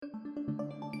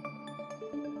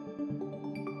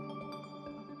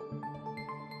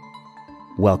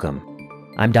Welcome.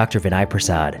 I'm Dr. Vinay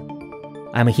Prasad.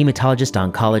 I'm a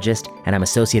hematologist-oncologist, and I'm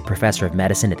Associate Professor of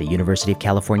Medicine at the University of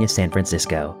California, San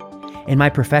Francisco. In my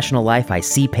professional life, I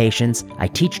see patients, I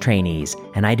teach trainees,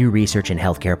 and I do research in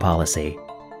healthcare policy.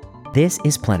 This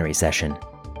is Plenary Session.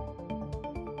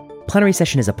 Plenary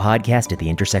Session is a podcast at the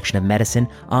intersection of medicine,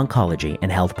 oncology,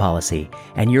 and health policy,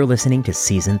 and you're listening to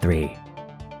Season 3.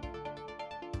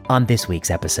 On this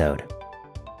week's episode.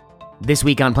 This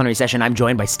week on Plenary Session, I'm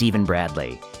joined by Stephen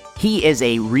Bradley. He is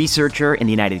a researcher in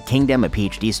the United Kingdom, a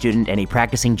PhD student, and a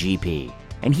practicing GP.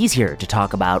 And he's here to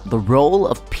talk about the role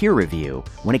of peer review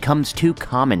when it comes to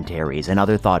commentaries and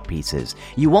other thought pieces.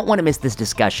 You won't want to miss this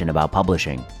discussion about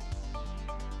publishing.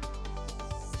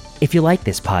 If you like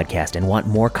this podcast and want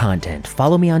more content,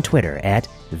 follow me on Twitter at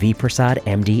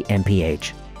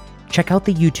vprasadmdmph. Check out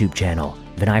the YouTube channel,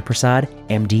 Vinay Prasad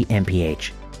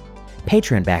MD-MPH.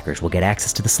 Patreon backers will get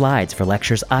access to the slides for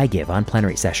lectures I give on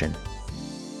Plenary Session.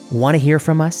 Want to hear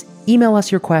from us? Email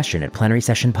us your question at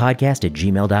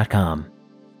plenarysessionpodcast@gmail.com.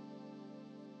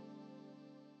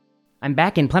 I'm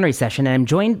back in Plenary Session, and I'm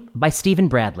joined by Stephen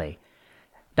Bradley.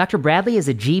 Dr. Bradley is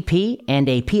a GP and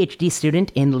a PhD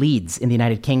student in Leeds in the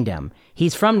United Kingdom.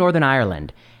 He's from Northern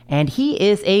Ireland, and he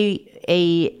is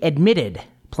a admitted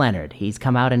Plenard. He's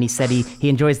come out and he said he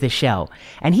enjoys this show.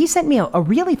 And he sent me a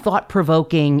really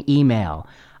thought-provoking email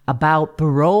about the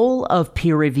role of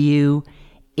peer review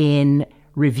in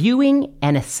reviewing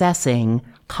and assessing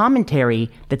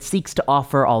commentary that seeks to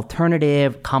offer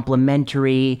alternative,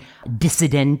 complementary,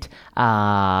 dissident,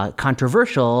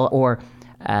 controversial, or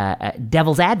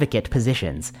devil's advocate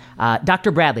positions.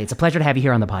 Dr. Bradley, it's a pleasure to have you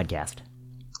here on the podcast.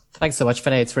 Thanks so much,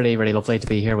 Vinay. It's really, really lovely to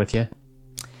be here with you.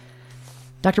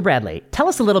 Dr. Bradley, tell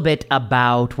us a little bit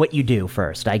about what you do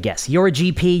first, I guess. You're a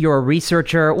GP, you're a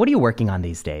researcher. What are you working on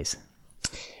these days?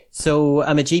 So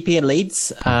I'm a GP in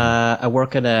Leeds. I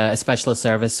work in a specialist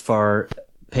service for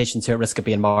patients who are at risk of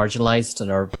being marginalised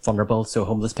and are vulnerable, so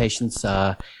homeless patients,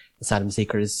 asylum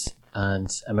seekers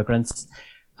and immigrants.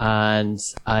 And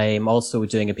I'm also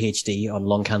doing a PhD on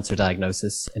lung cancer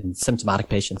diagnosis in symptomatic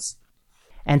patients.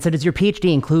 And so does your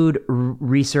PhD include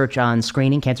research on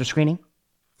screening, cancer screening?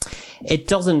 It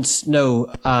doesn't,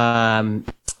 no.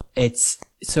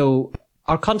 So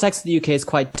our context in the UK is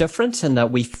quite different in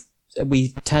that we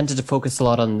tended to focus a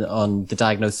lot on the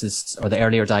diagnosis or the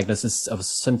earlier diagnosis of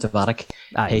symptomatic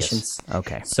patients. Yes.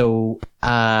 Okay. So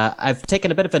I've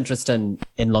taken a bit of interest in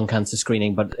lung cancer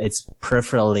screening, but it's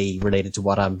peripherally related to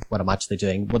what I'm actually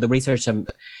doing. Well, the research I'm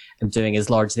doing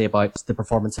is largely about the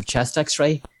performance of chest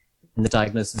X-ray in the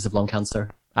diagnosis of lung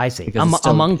cancer. I see.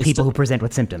 Among people who present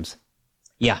with symptoms.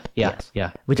 Yeah.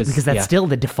 Because that's still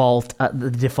the default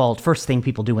first thing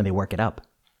people do when they work it up.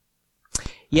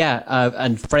 Yeah,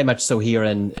 and very much so here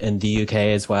in the UK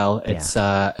as well. It's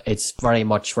very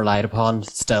much relied upon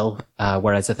still,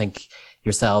 whereas I think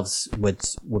yourselves would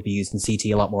be using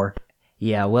CT a lot more.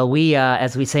 Yeah, well, we,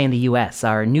 as we say in the US,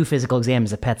 our new physical exam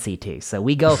is a PET CT. So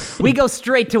we go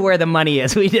straight to where the money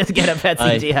is. We just get a PET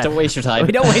CT. Don't waste your time.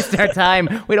 We don't waste our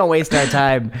time. We don't waste our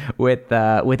time with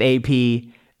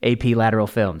AP lateral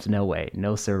films. No way.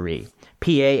 No siree.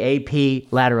 PAAP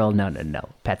lateral. No.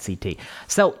 PET CT.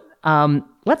 So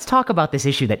let's talk about this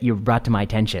issue that you brought to my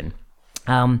attention.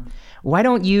 Why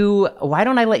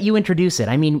don't I let you introduce it?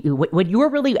 I mean, what you're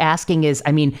really asking is,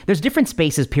 there's different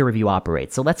spaces peer review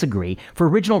operates. So let's agree. For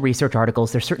original research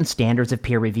articles, there's certain standards of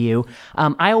peer review.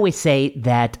 I always say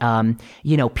that,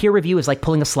 peer review is like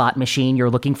pulling a slot machine.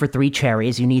 You're looking for 3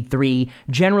 cherries. You need 3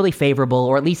 generally favorable,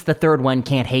 or at least the third one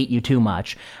can't hate you too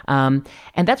much. And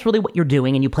that's really what you're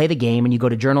doing. And you play the game and you go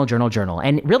to journal.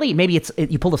 And really, maybe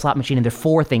you pull the slot machine and there are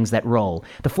 4 things that roll.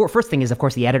 The first thing is, of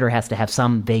course, the editor has to have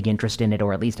some vague interest in it,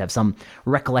 or at least have some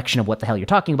recollection of what the hell you're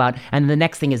talking about. And the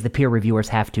next thing is the peer reviewers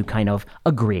have to kind of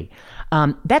agree.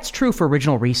 That's true for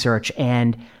original research.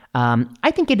 And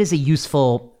I think it is a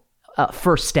useful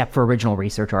first step for original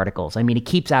research articles. It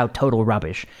keeps out total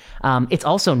rubbish. It's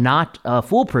also not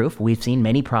foolproof. We've seen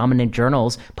many prominent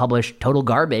journals publish total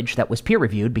garbage that was peer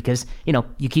reviewed because,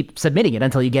 you keep submitting it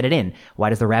until you get it in. Why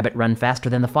does the rabbit run faster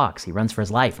than the fox? He runs for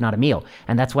his life, not a meal.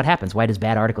 And that's what happens. Why does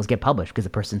bad articles get published? Because the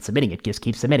person submitting it just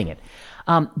keeps submitting it.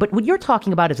 But what you're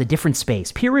talking about is a different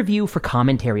space, peer review for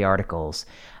commentary articles.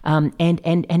 And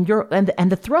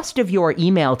the thrust of your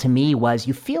email to me was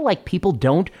you feel like people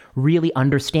don't really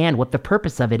understand what the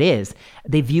purpose of it is.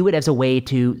 They view it as a way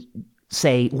to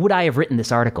say, would I have written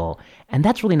this article? And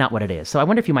that's really not what it is. So I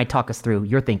wonder if you might talk us through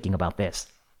your thinking about this.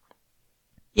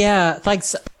 Yeah,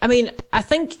 thanks. I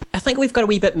think we've got a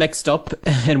wee bit mixed up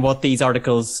in what these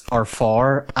articles are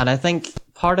for. And I think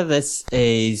part of this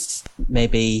is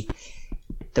maybe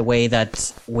the way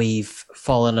that we've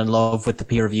fallen in love with the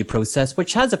peer review process,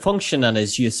 which has a function and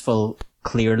is useful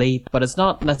clearly, but it's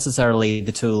not necessarily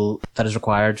the tool that is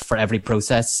required for every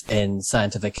process in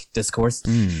scientific discourse.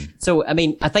 So, I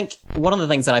mean, I think one of the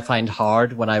things that I find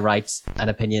hard when I write an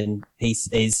opinion piece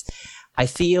is I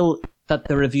feel that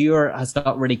the reviewer has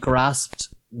not really grasped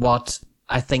what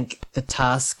I think the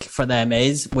task for them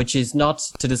is, which is not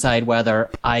to decide whether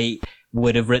I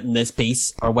would have written this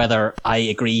piece or whether I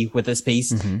agree with this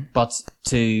piece, but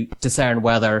to discern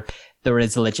whether there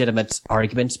is a legitimate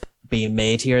argument being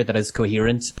made here that is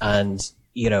coherent and,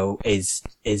 you know, is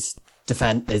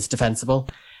defensible.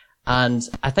 And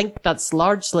I think that's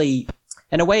largely,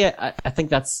 in a way, I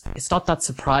think it's not that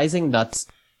surprising that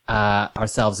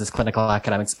ourselves as clinical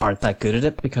academics aren't that good at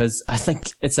it, because I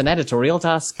think it's an editorial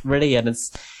task really, and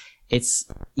it's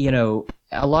you know,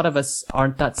 a lot of us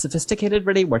aren't that sophisticated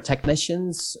really. We're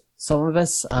technicians, some of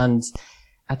us, and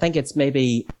I think it's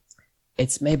maybe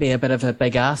a bit of a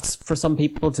big ask for some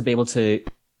people to be able to,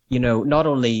 you know, not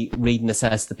only read and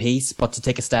assess the piece, but to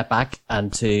take a step back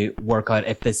and to work out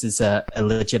if this is a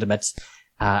legitimate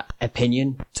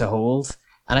opinion to hold.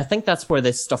 And I think that's where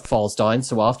this stuff falls down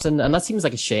so often. And that seems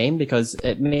like a shame, because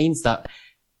it means that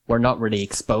we're not really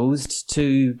exposed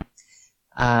to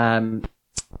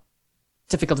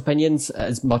difficult opinions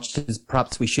as much as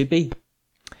perhaps we should be.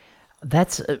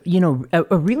 That's, you know,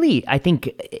 a really, I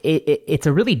think it's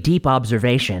a really deep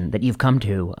observation that you've come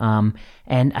to.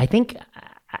 And I think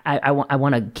I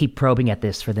want to keep probing at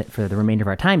this for the remainder of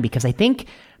our time, because I think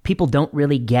people don't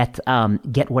really get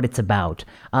what it's about.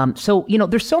 So, you know,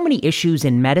 there's so many issues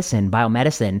in medicine,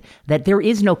 biomedicine, that there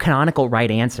is no canonical right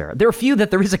answer. There are a few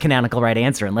that there is a canonical right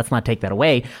answer, and let's not take that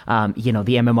away. You know,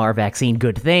 the MMR vaccine,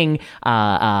 good thing.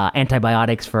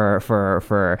 Antibiotics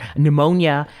for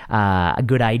pneumonia, a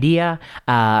good idea.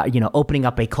 You know, opening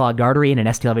up a clogged artery in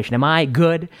an ST elevation MI,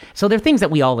 good. So there are things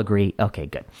that we all agree, okay,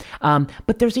 good.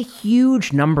 But there's a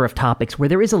huge number of topics where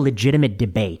there is a legitimate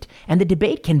debate, and the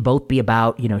debate can both be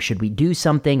about, you know, should we do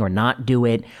something or not do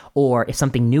it? Or if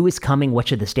something new is coming, what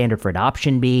should the standard for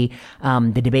adoption be?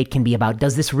 The debate can be about,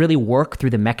 does this really work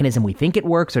through the mechanism we think it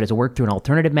works, or does it work through an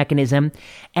alternative mechanism?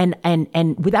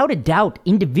 And without a doubt,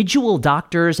 individual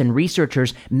doctors and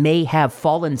researchers may have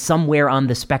fallen somewhere on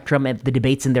the spectrum of the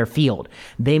debates in their field.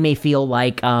 They may feel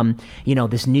like, you know,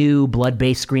 this new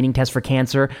blood-based screening test for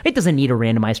cancer, it doesn't need a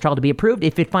randomized trial to be approved.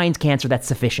 If it finds cancer, that's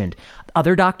sufficient.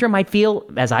 Other doctor might feel,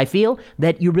 as I feel,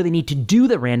 that you really need to do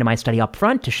the randomized study up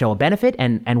front to show a benefit.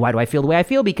 And why do I feel the way I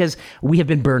feel? Because we have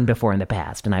been burned before in the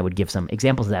past, and I would give some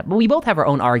examples of that. But we both have our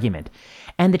own argument.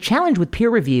 And the challenge with peer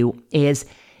review is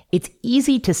it's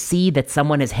easy to see that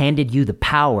someone has handed you the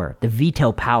power, the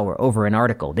veto power over an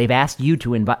article. They've asked you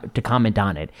to comment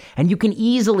on it. And you can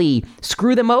easily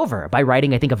screw them over by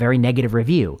writing, I think, a very negative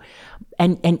review.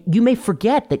 And you may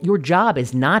forget that your job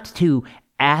is not to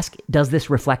ask, does this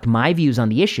reflect my views on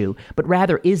the issue? But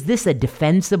rather, is this a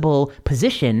defensible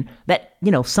position that,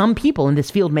 you know, some people in this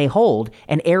field may hold,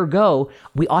 and ergo,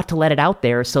 we ought to let it out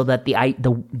there so that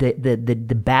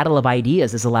the battle of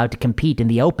ideas is allowed to compete in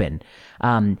the open.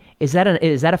 Is that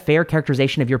a fair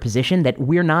characterization of your position? That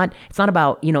it's not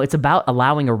about, you know, it's about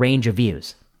allowing a range of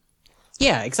views.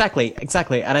 Yeah, exactly.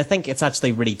 And I think it's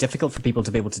actually really difficult for people to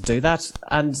be able to do that.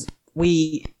 And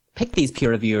we pick these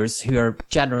peer reviewers who are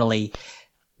generally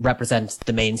represent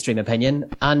the mainstream opinion,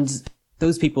 and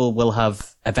those people will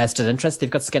have a vested interest. They've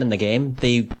got skin in the game.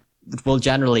 They will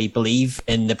generally believe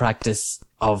in the practice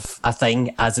of a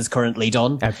thing as is currently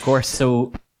done. Of course.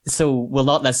 So will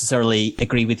not necessarily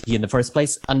agree with you in the first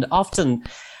place. And often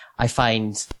I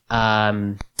find,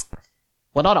 well,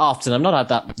 not often, I'm not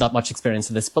had that much experience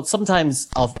in this, but sometimes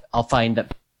I'll find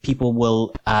that people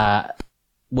will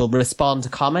respond to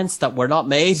comments that were not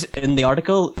made in the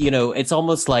article. You know, it's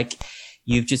almost like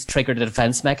you've just triggered a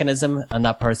defense mechanism, and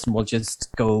that person will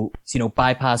just go, you know,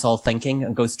 bypass all thinking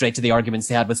and go straight to the arguments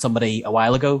they had with somebody a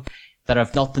while ago that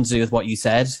have nothing to do with what you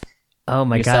said. Oh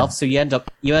my yourself. God. So you end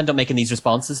up making these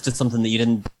responses to something that you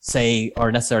didn't say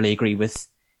or necessarily agree with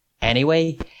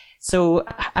anyway. So,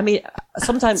 I mean,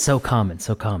 sometimes... So common.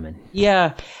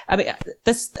 Yeah. I mean,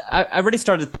 I really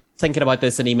started thinking about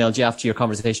this and emailed you after your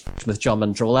conversation with John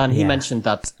Mandrola, and he mentioned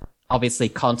that obviously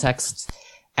context,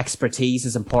 expertise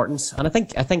is important. And I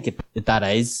think that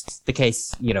is the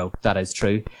case, you know, that is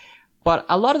true. But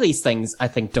a lot of these things, I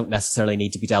think, don't necessarily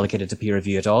need to be delegated to peer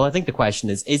review at all. I think the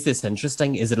question is this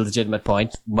interesting? Is it a legitimate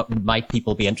point? Might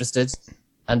people be interested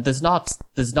And there's not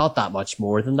that much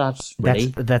more than that, really.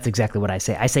 That's exactly what I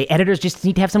say. I say editors just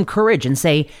need to have some courage and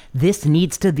say, this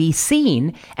needs to be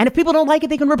seen. And if people don't like it,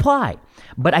 they can reply.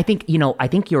 But I think,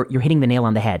 you're hitting the nail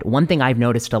on the head. One thing I've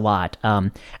noticed a lot,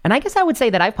 and I guess I would say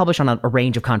that I've published on a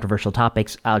range of controversial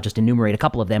topics. I'll just enumerate a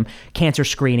couple of them. Cancer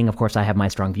screening, of course, I have my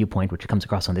strong viewpoint, which comes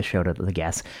across on this show to the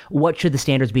guests. What should the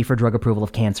standards be for drug approval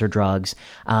of cancer drugs?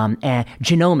 And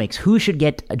genomics, who should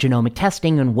get genomic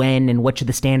testing and when, and what should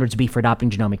the standards be for adopting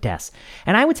genomic tests?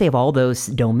 And I would say of all those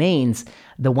domains,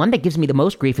 the one that gives me the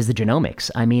most grief is the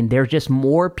genomics. I mean, there's just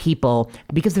more people,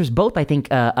 because there's both, I think,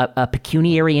 a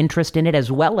pecuniary interest in it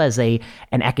as well as an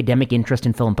academic interest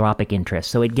and philanthropic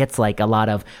interest. So it gets like a lot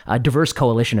of a diverse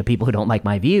coalition of people who don't like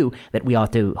my view that we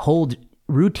ought to hold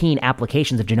routine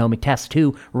applications of genomic tests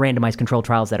to randomized controlled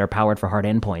trials that are powered for hard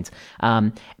endpoints.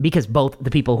 Because both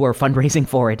the people who are fundraising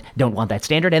for it don't want that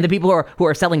standard, and the people who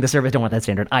are selling the service don't want that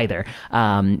standard either.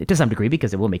 To some degree,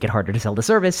 because it will make it harder to sell the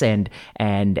service, and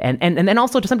then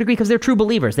also to some degree because they're true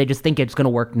believers. They just think it's going to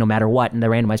work no matter what, and the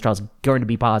randomized trial is going to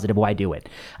be positive. Why do it?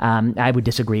 I would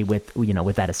disagree with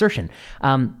that assertion.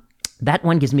 That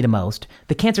one gives me the most.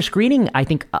 The cancer screening, I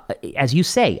think, as you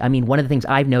say, I mean, one of the things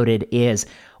I've noted is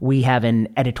we have an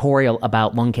editorial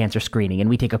about lung cancer screening, and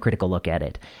we take a critical look at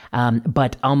it.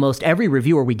 But almost every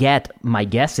reviewer we get, my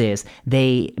guess is,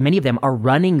 many of them are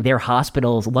running their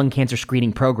hospital's lung cancer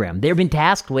screening program. They've been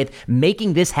tasked with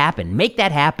making this happen, make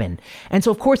that happen. And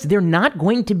so, of course, they're not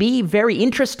going to be very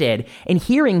interested in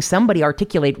hearing somebody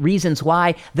articulate reasons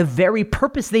why the very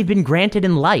purpose they've been granted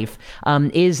in life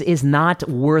is not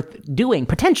worth doing,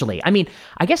 potentially. I mean,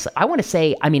 I guess I want to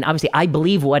say, I mean, obviously, I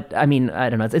believe I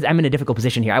don't know, I'm in a difficult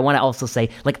position here. I want to also say,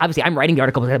 like, obviously, I'm writing the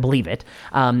article because I believe it,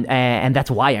 and that's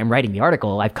why I'm writing the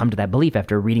article. I've come to that belief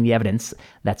after reading the evidence.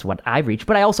 That's what I've reached.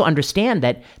 But I also understand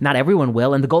that not everyone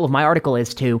will, and the goal of my article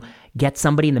is to get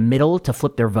somebody in the middle to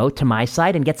flip their vote to my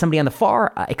side and get somebody on the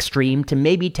far extreme to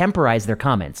maybe temporize their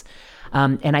comments.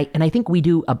 And I think we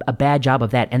do a bad job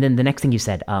of that. And then the next thing you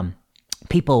said,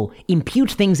 people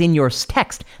impute things in your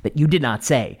text that you did not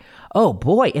say. Oh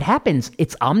boy, it happens.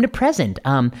 It's omnipresent.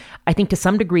 I think to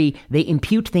some degree, they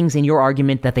impute things in your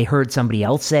argument that they heard somebody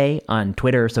else say on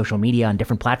Twitter, social media, on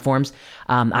different platforms.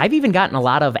 I've even gotten a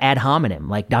lot of ad hominem,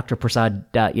 like Dr.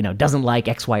 Prasad, doesn't like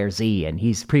X, Y, or Z, and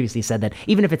he's previously said that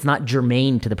even if it's not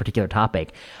germane to the particular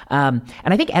topic. And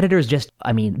I think editors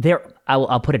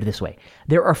I'll put it this way.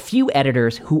 There are few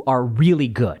editors who are really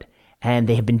good. And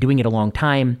they have been doing it a long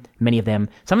time, many of them.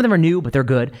 Some of them are new, but they're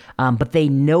good. But they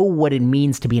know what it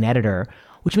means to be an editor,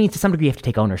 which means to some degree you have to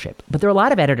take ownership. But there are a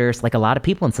lot of editors, like a lot of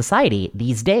people in society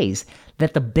these days,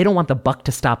 that they don't want the buck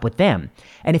to stop with them.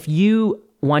 And if you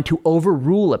want to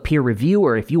overrule a peer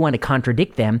reviewer, if you want to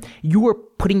contradict them, you are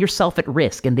putting yourself at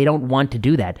risk, and they don't want to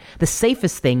do that. The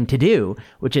safest thing to do,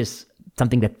 which is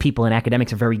something that people in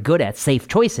academics are very good at, safe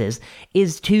choices,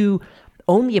 is to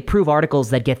only approve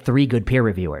articles that get 3 good peer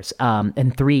reviewers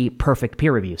and 3 perfect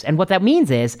peer reviews. And what that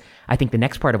means is, I think the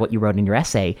next part of what you wrote in your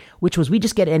essay, which was we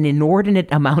just get an inordinate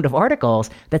amount of articles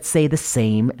that say the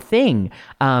same thing.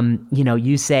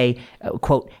 You say,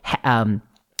 quote,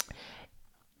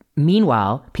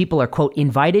 meanwhile, people are, quote,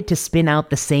 invited to spin out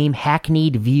the same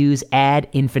hackneyed views ad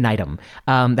infinitum.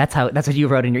 That's what you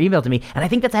wrote in your email to me. And I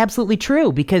think that's absolutely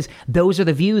true, because those are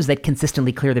the views that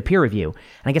consistently clear the peer review.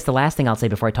 And I guess the last thing I'll say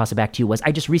before I toss it back to you was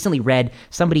I just recently read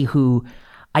somebody who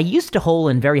I used to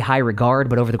hold in very high regard,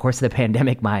 but over the course of the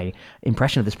pandemic, my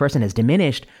impression of this person has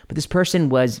diminished. But this person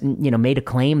was, made a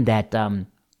claim that,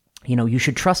 you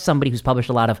should trust somebody who's published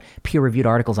a lot of peer-reviewed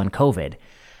articles on COVID.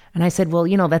 And I said, well,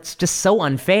 that's just so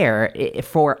unfair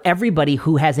for everybody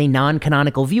who has a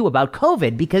non-canonical view about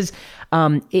COVID, because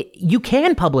you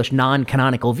can publish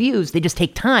non-canonical views. They just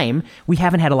take time. We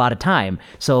haven't had a lot of time.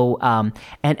 So,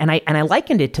 and I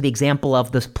likened it to the example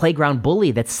of this playground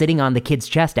bully that's sitting on the kid's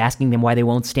chest asking them why they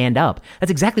won't stand up. That's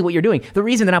exactly what you're doing. The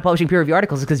reason they're not publishing peer-reviewed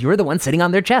articles is because you're the one sitting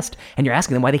on their chest and you're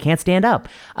asking them why they can't stand up.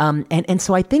 And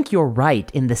so I think you're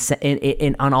right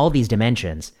in on all these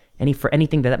dimensions.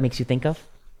 Anything that makes you think of?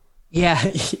 Yeah,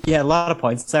 a lot of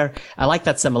points there. I like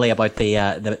that simile about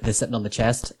the sitting on the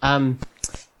chest.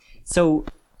 So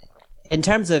in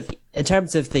terms of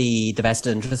the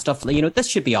vested interest stuff, this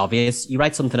should be obvious. You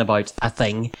write something about a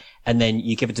thing, and then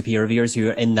you give it to peer reviewers who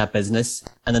are in that business,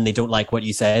 and then they don't like what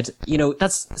you said.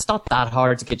 It's not that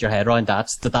hard to get your head around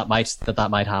that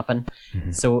might happen.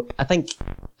 Mm-hmm. So I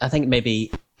think maybe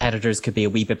editors could be a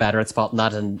wee bit better at spotting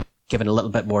that and giving a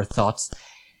little bit more thoughts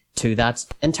to that.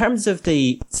 In terms of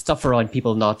the stuff around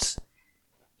people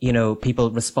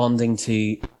people responding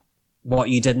to what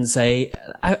you didn't say,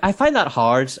 I find that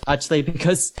hard, actually,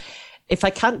 because if I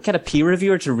can't get a peer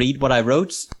reviewer to read what I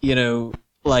wrote,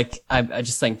 Like, I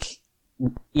just think,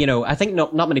 I think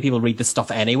not many people read this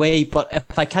stuff anyway, but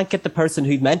if I can't get the person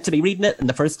who meant to be reading it in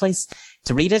the first place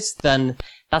to read it, then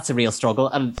that's a real struggle.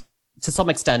 And to some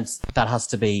extent, that has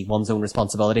to be one's own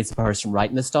responsibility as the person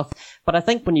writing this stuff. But I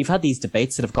think when you've had these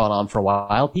debates that have gone on for a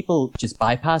while, people just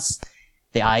bypass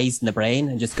the eyes and the brain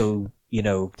and just go,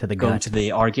 to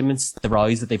the arguments, the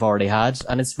rows that they've already had.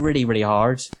 And it's really, really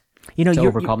hard to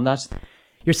overcome that.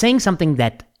 You're saying something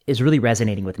that is really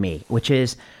resonating with me, which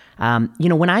is,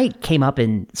 when I came up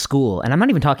in school, and I'm not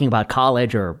even talking about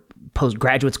college or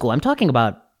postgraduate school, I'm talking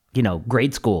about,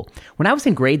 grade school. When I was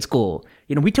in grade school,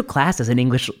 we took classes in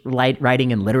English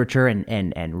writing and literature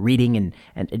and reading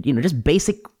and just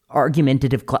basic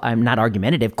not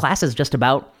argumentative classes just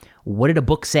about what did a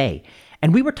book say.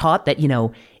 And we were taught that,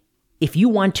 if you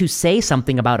want to say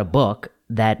something about a book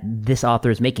that this author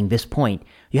is making this point,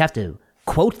 you have to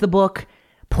quote the book,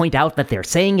 point out that they're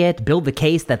saying it, build the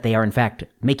case that they are in fact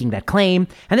making that claim,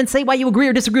 and then say why you agree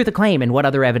or disagree with the claim and what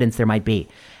other evidence there might be.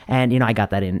 And, I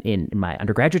got that in my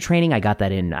undergraduate training. I got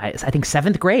that in, I think,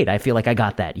 7th grade. I feel like I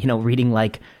got that, reading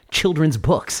like children's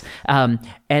books. And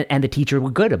the teacher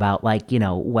was good about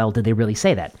well, did they really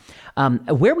say that?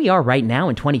 Where we are right now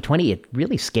in 2020, it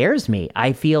really scares me.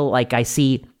 I feel like I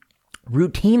see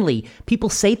routinely people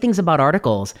say things about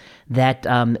articles that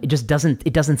it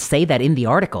doesn't say that in the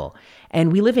article.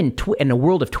 And we live in a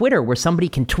world of Twitter where somebody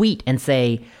can tweet and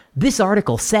say, this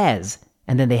article says,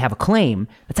 and then they have a claim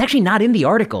that's actually not in the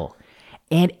article.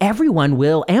 And everyone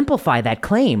will amplify that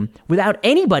claim without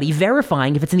anybody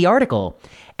verifying if it's in the article.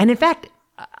 And in fact,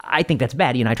 I think that's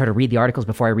bad. I try to read the articles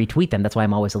before I retweet them. That's why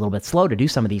I'm always a little bit slow to do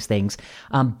some of these things.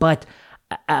 And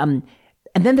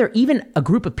then there are even a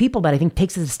group of people that I think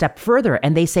takes it a step further,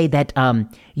 and they say that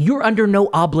you're under no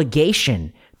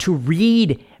obligation to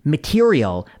read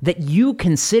material that you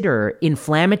consider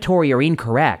inflammatory or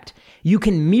incorrect. You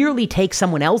can merely take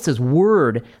someone else's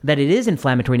word that it is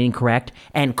inflammatory and incorrect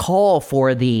and call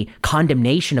for the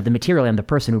condemnation of the material and the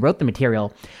person who wrote the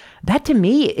material. That to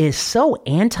me is so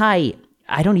I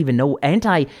don't even want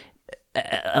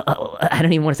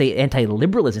to say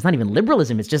anti-liberalism. It's not even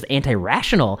liberalism. It's just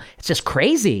anti-rational. It's just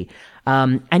crazy.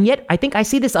 And yet I think I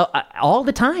see this all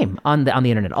the time on the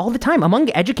internet, all the time among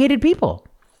educated people.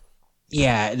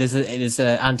 Yeah, it is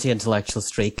an anti-intellectual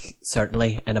streak,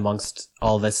 certainly, in amongst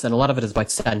all this. And a lot of it is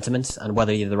about sentiment and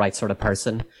whether you're the right sort of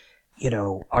person.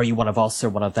 Are you one of us or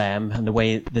one of them? And the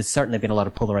way there's certainly been a lot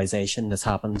of polarization that's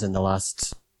happened in the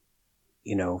last,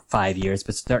 5 years,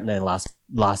 but certainly in the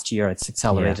last year, it's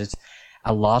accelerated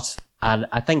a lot. And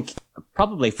I think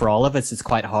probably for all of us, it's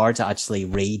quite hard to actually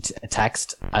read a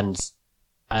text and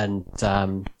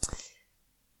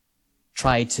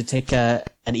try to take an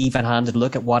even-handed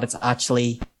look at what it's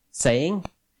actually saying.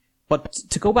 But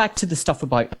to go back to the stuff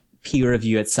about peer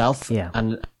review itself,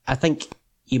 and I think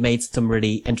you made some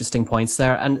really interesting points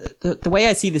there. And the way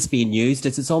I see this being used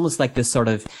is it's almost like this sort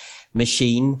of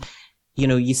machine.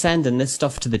 You send in this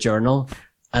stuff to the journal,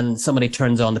 and somebody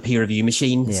turns on the peer review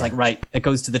machine. It's like, right, it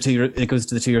goes to the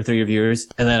 2 or 3 reviewers,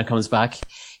 and then it comes back,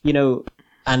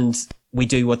 and we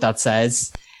do what that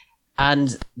says.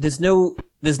 And there's no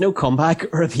comeback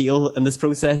or appeal in this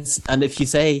process. And if you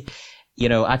say,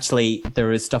 actually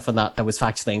there is stuff in that was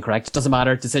factually incorrect, it doesn't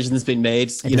matter. Decision's been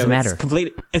made. It doesn't matter.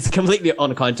 It's completely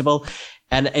unaccountable.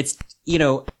 And it's,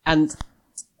 and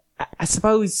I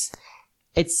suppose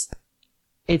it's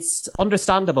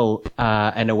understandable,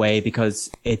 in a way,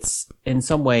 because it's, in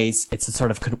some ways, it's a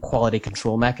sort of quality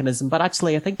control mechanism. But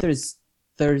actually, I think there's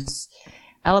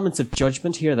elements of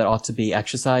judgment here that ought to be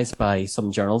exercised by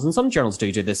some journals, and some journals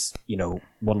do this,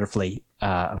 wonderfully,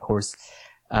 of course.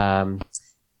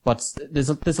 But there's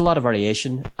a lot of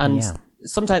variation, and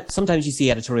sometimes you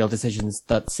see editorial decisions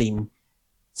that seem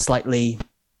slightly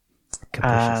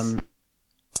capricious.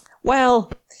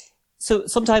 So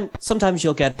sometimes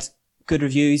you'll get good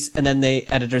reviews, and then the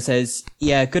editor says,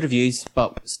 "Yeah, good reviews,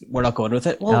 but we're not going with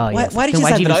it." Well, why did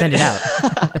you send it out?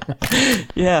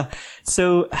 Yeah.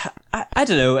 So I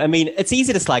don't know. I mean, it's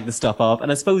easy to slag the stuff off,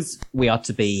 and I suppose we ought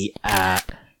to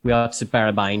bear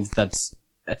in mind that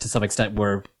to some extent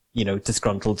we're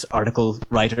disgruntled article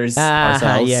writers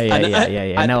ourselves.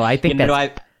 Yeah. No, I think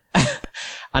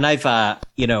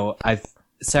I've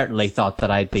certainly thought that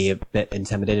I'd be a bit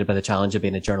intimidated by the challenge of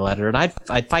being a journal editor, and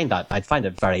I'd find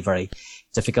it very, very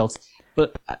difficult.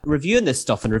 But reviewing this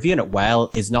stuff and reviewing it well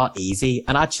is not easy.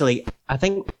 And actually, I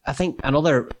think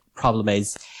another problem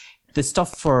is the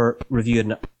stuff for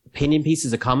reviewing opinion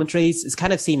pieces or commentaries is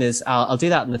kind of seen as I'll do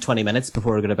that in the 20 minutes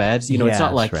before we go to bed. It's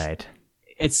not like right.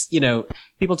 It's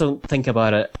people don't think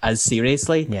about it as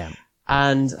seriously. Yeah.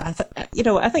 And I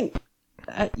think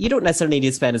you don't necessarily need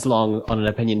to spend as long on an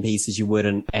opinion piece as you would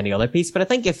on any other piece. But I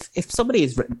think if somebody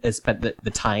has spent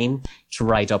the time to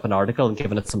write up an article and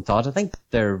given it some thought, I think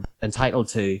they're entitled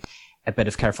to a bit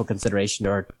of careful consideration,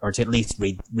 or to at least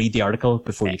read the article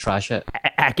before you trash it.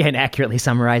 Again, accurately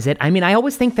summarize it. I mean, I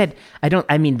always think that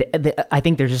I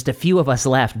think there's just a few of us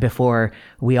left before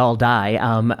we all die.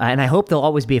 And I hope there'll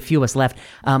always be a few of us left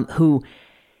who,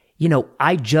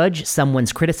 I judge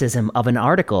someone's criticism of an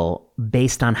article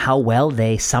based on how well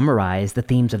they summarize the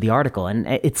themes of the article. And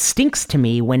it stinks to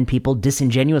me when people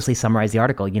disingenuously summarize the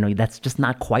article. That's just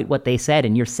not quite what they said.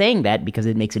 And you're saying that because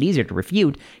it makes it easier to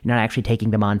refute. You're not actually taking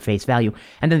them on face value.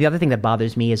 And then the other thing that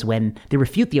bothers me is when they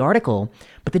refute the article,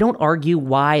 but they don't argue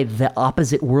why the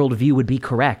opposite worldview would be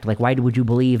correct. Like, why would you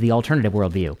believe the alternative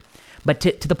worldview? But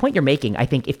to the point you're making, I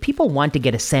think if people want to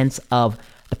get a sense of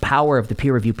the power of the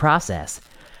peer review process,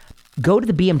 go to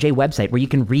the BMJ website where you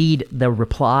can read the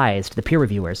replies to the peer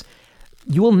reviewers.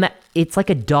 It's like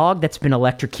a dog that's been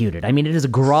electrocuted. I mean, it is a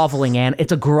groveling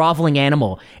it's a groveling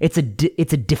animal. It's a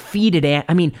defeated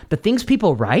the things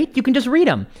people write, you can just read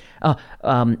them.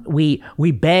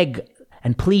 We beg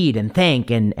and plead and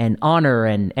thank and honor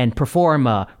and perform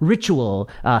a ritual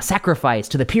sacrifice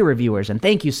to the peer reviewers, and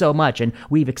thank you so much, and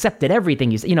we've accepted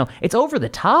everything. It's over the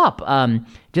top,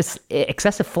 just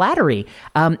excessive flattery,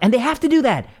 and they have to do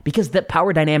that because the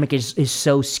power dynamic is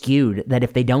so skewed that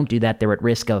if they don't do that, they're at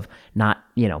risk of not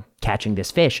catching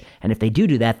this fish, and if they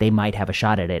do that, they might have a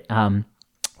shot at it.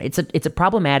 It's a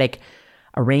problematic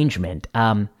arrangement.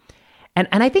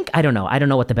 And I think, I don't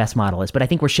know what the best model is, but I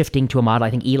think we're shifting to a model. I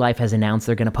think eLife has announced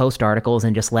they're going to post articles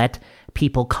and just let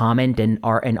people comment and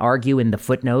argue in the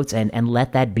footnotes and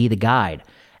let that be the guide.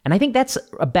 And I think that's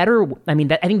a better, I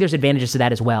think there's advantages to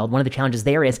that as well. One of the challenges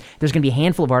there is there's going to be a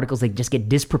handful of articles that just get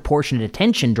disproportionate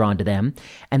attention drawn to them,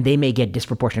 and they may get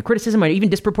disproportionate criticism or even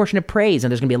disproportionate praise,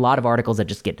 and there's going to be a lot of articles that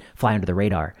just fly under the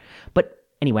radar. But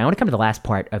anyway, I want to come to the last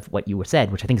part of what you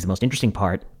said, which I think is the most interesting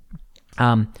part.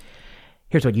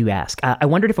 Here's what you ask. I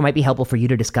wondered if it might be helpful for you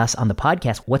to discuss on the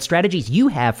podcast what strategies you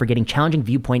have for getting challenging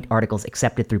viewpoint articles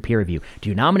accepted through peer review. Do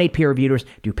you nominate peer reviewers?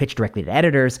 Do you pitch directly to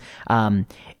editors?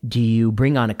 Do you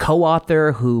bring on a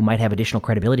co-author who might have additional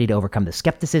credibility to overcome the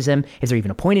skepticism? Is there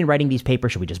even a point in writing these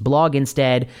papers? Should we just blog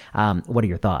instead? What are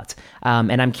your thoughts?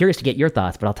 And I'm curious to get your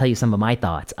thoughts, but I'll tell you some of my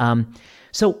thoughts.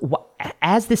 So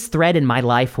as this thread in my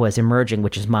life was emerging,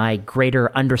 which is my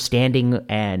greater understanding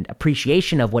and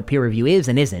appreciation of what peer review is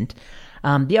and isn't,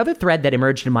 the other thread that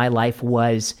emerged in my life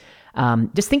was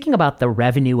just thinking about the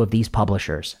revenue of these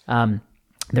publishers.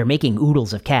 They're making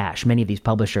oodles of cash. Many of these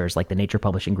publishers, like the Nature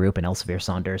Publishing Group and Elsevier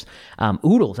Saunders,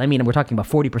 oodles. We're talking about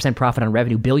 40% profit on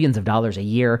revenue, billions of dollars a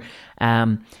year.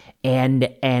 And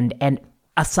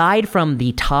aside from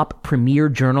the top premier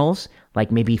journals, like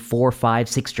maybe 4, 5,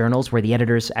 6 journals where the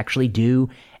editors actually do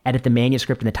edit the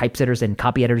manuscript and the typesetters and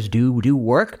copy editors do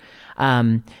work,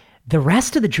 the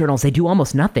rest of the journals, they do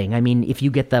almost nothing. If you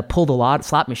get the pull the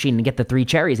slot machine and get the 3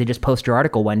 cherries, they just post your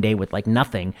article one day with like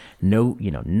nothing.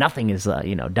 Nothing is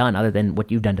done other than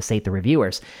what you've done to sate the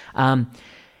reviewers.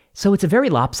 So it's a very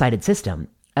lopsided system.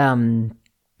 And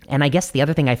I guess the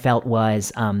other thing I felt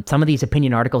was some of these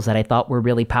opinion articles that I thought were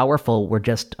really powerful were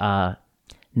just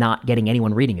not getting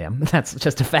anyone reading them. That's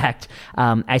just a fact.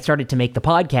 I started to make the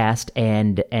podcast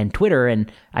and Twitter,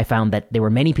 and I found that there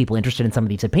were many people interested in some of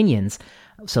these opinions.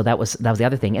 So that was the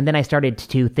other thing. And then I started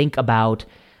to think about,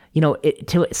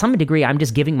 to some degree, I'm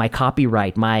just giving my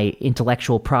copyright, my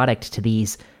intellectual product to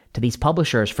these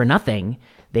publishers for nothing.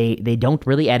 They don't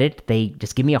really edit. They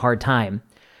just give me a hard time.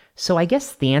 So I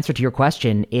guess the answer to your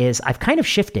question is I've kind of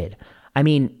shifted.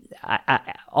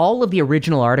 All of the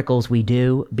original articles we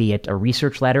do, be it a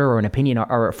research letter or an opinion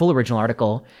or a full original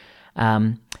article,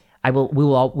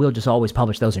 we'll just always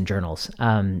publish those in journals.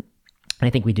 And I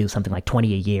think we do something like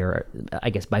 20 a year. I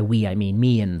guess by we, I mean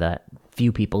me and the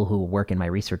few people who work in my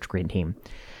research green team.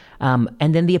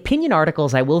 And then the opinion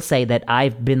articles, I will say that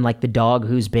I've been like the dog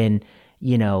who's been,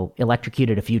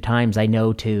 electrocuted a few times. I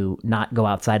know to not go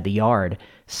outside the yard.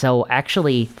 So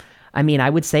actually, I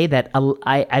would say that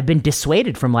I've been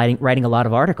dissuaded from writing a lot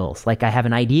of articles. Like I have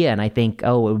an idea and I think,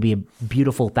 it would be a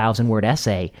beautiful 1,000-word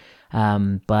essay.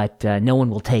 But no one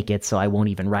will take it, so I won't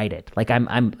even write it. Like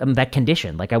I'm that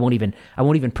conditioned. Like I won't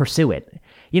even pursue it.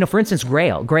 For instance,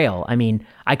 Grail.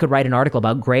 I could write an article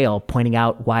about Grail, pointing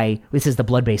out why this is the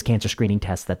blood-based cancer screening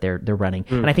test that they're running.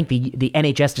 And I think the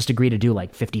NHS just agreed to do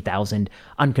like 50,000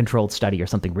 uncontrolled study or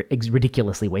something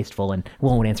ridiculously wasteful and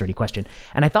won't answer any question.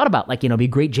 And I thought about be a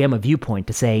great JAMA viewpoint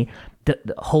to say the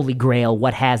Holy Grail,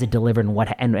 what has it delivered,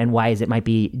 and why is it might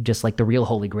be just like the real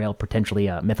Holy Grail, potentially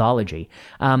a mythology.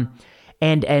 But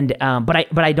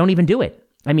I don't even do it.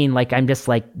 I mean, like, I'm just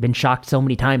like been shocked so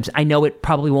many times. I know it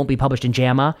probably won't be published in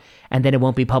JAMA, and then it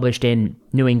won't be published in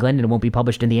New England, and it won't be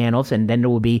published in the Annals, and then it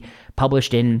will be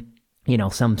published in,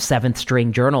 some seventh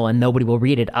string journal, and nobody will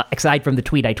read it aside from the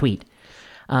tweet I tweet.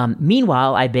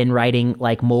 Meanwhile, I've been writing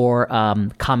like more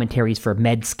commentaries for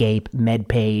Medscape,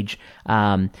 MedPage.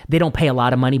 They don't pay a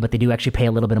lot of money, but they do actually pay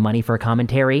a little bit of money for a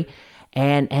commentary.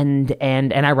 And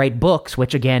I write books,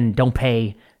 which again don't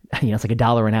pay. It's like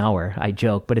 $1 an hour. I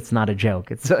joke, but it's not a joke.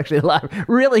 It's actually a lot,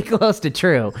 really close to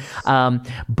true.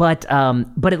 But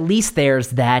at least there's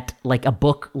that, like, a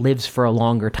book lives for a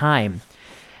longer time.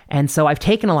 And so I've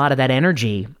taken a lot of that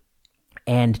energy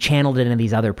and channeled it into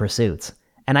these other pursuits.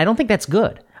 And I don't think that's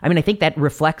good. I mean, I think that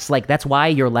reflects, like, that's why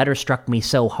your letter struck me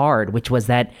so hard, which was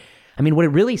that, I mean, what it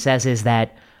really says is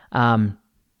that,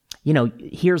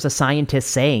 here's a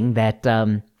scientist saying that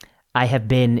I have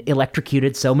been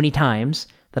electrocuted so many times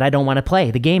that I don't want to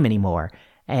play the game anymore.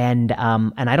 And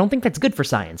I don't think that's good for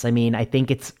science. I mean, I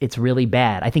think it's really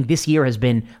bad. I think this year has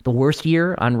been the worst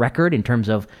year on record in terms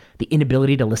of the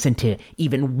inability to listen to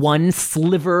even one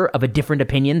sliver of a different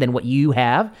opinion than what you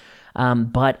have.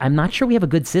 But I'm not sure we have a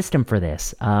good system for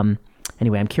this.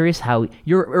 Anyway, I'm curious how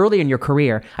you're early in your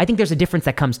career. I think there's a difference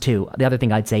that comes too. The other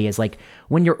thing I'd say is, like,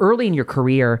 when you're early in your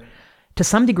career, to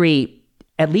some degree,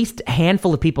 at least a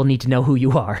handful of people need to know who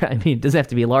you are. I mean, it doesn't have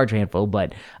to be a large handful,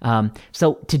 but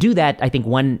so to do that, I think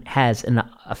one has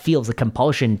feels a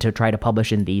compulsion to try to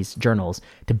publish in these journals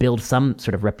to build some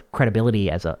sort of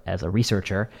credibility as a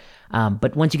researcher.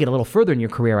 But once you get a little further in your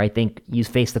career, I think you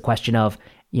face the question of,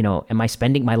 am I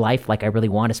spending my life like I really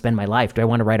want to spend my life? Do I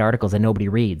want to write articles that nobody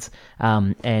reads?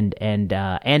 And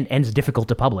it's difficult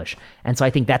to publish. And so I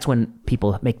think that's when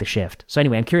people make the shift. So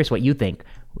anyway, I'm curious what you think,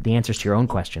 the answers to your own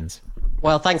questions.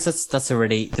 Well, thanks. Those are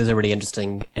really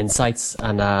interesting insights,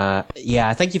 and I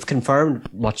think you've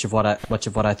confirmed much of what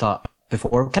I thought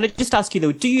before. Can I just ask you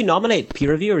though? Do you nominate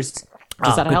peer reviewers?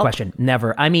 Does that help? Good question.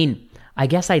 Never. I mean, I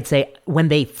guess I'd say when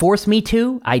they force me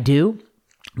to, I do,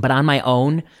 but on my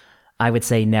own, I would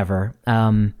say never.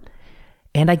 And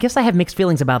I guess I have mixed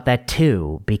feelings about that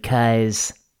too,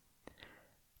 because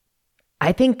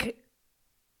I think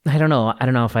I don't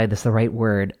know if that's the right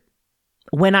word.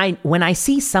 When I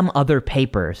see some other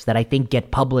papers that I think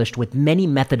get published with many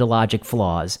methodologic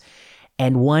flaws,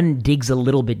 and one digs a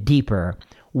little bit deeper,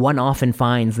 one often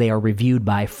finds they are reviewed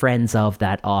by friends of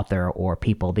that author or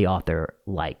people the author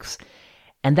likes.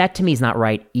 And that to me is not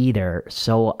right either.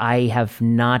 So I have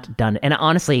not done it. And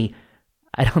honestly,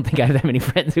 I don't think I have that many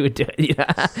friends who would do it.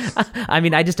 I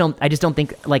mean, I just don't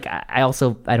think, like, I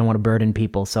don't want to burden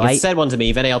people. So you said one to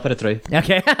me, Vinny, I'll put it through.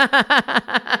 Okay.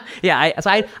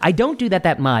 Yeah. I don't do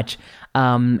that much.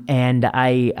 And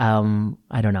I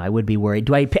don't know. I would be worried.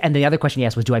 And the other question you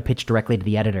asked was, do I pitch directly to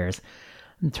the editors?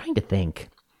 I'm trying to think.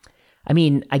 I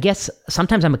mean, I guess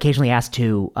sometimes I'm occasionally asked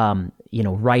to,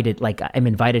 write it, like I'm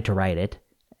invited to write it.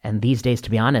 And these days,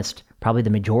 to be honest, probably the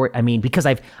majority, I mean, because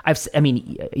I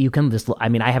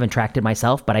haven't tracked it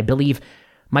myself, but I believe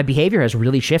my behavior has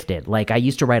really shifted. Like, I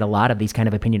used to write a lot of these kind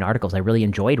of opinion articles. I really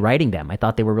enjoyed writing them. I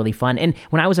thought they were really fun. And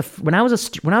when I was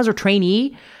a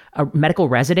trainee, a medical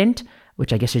resident,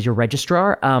 which I guess is your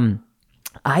registrar,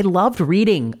 I loved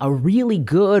reading a really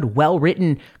good,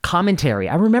 well-written commentary.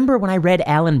 I remember when I read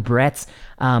Alan Brett's,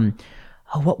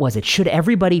 what was it? Should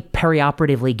everybody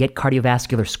perioperatively get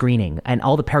cardiovascular screening, and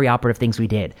all the perioperative things we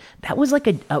did? That was like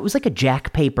a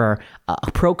Jack paper,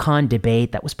 a pro-con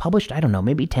debate that was published, I don't know,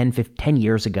 maybe 10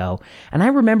 years ago. And I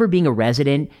remember being a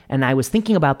resident, and I was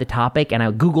thinking about the topic, and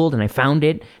I Googled, and I found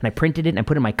it, and I printed it, and I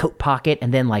put it in my coat pocket.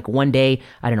 And then, like, one day,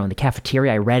 I don't know, in the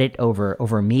cafeteria, I read it over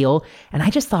a meal, and I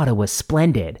just thought it was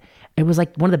splendid. It was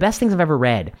like one of the best things I've ever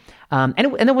read. And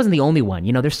it wasn't the only one.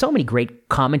 There's so many great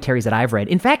commentaries that I've read.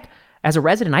 In fact, as a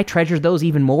resident, I treasured those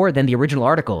even more than the original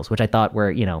articles, which I thought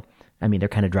were, they're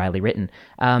kind of dryly written.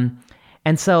 And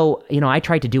so, I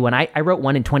tried to do one. I wrote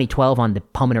one in 2012 on the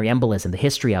pulmonary embolism, the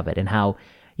history of it, and how,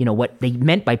 what they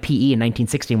meant by PE in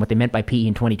 1960 and what they meant by PE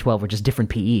in 2012 were just different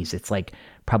PEs. It's like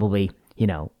probably,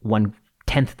 1/10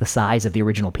 the size of the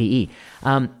original PE.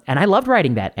 And I loved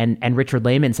writing that. And Richard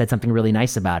Lehman said something really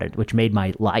nice about it, which made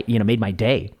my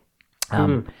day.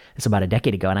 It's about a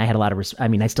decade ago, and I had a lot of,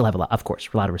 I still have a lot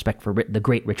of respect for the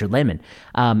great Richard Lehman.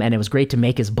 And it was great to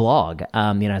make his blog,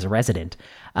 as a resident.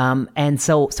 And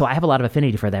so I have a lot of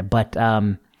affinity for that, but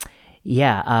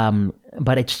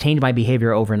it's changed my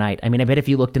behavior overnight. I mean, I bet if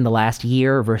you looked in the last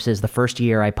year versus the first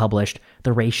year I published,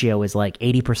 the ratio is like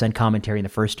 80% commentary in the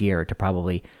first year to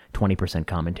probably 20%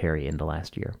 commentary in the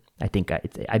last year. I think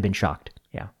I've been shocked.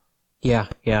 Yeah.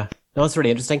 Yeah. No, it's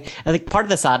really interesting. I think part of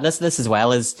the sadness of this as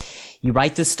well is you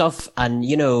write this stuff and,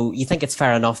 you know, you think it's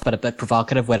fair enough, but a bit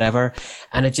provocative, whatever.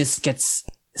 And it just gets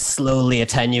slowly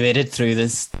attenuated through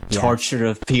this torture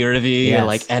of peer review. Yes.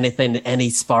 Like anything, any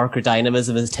spark or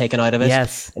dynamism is taken out of it.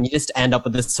 Yes. And you just end up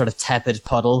with this sort of tepid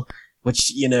puddle,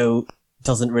 which, you know,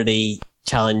 doesn't really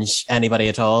challenge anybody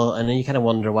at all. And then you kind of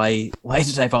wonder why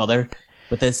did I bother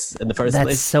with this in the first That's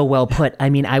place? so well put. I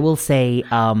mean, I will say,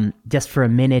 just for a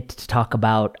minute to talk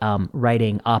about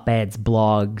writing op-eds,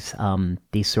 blogs,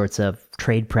 these sorts of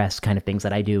trade press kind of things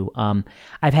that I do.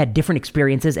 I've had different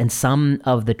experiences, and some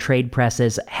of the trade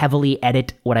presses heavily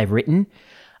edit what I've written.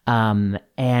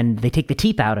 And they take the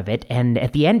teeth out of it. And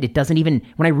at the end, it doesn't even,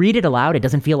 when I read it aloud, it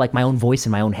doesn't feel like my own voice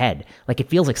in my own head. Like it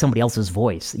feels like somebody else's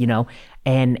voice, you know?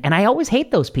 And I always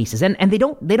hate those pieces. And they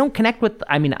don't connect with,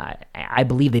 I mean, I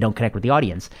believe they don't connect with the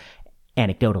audience,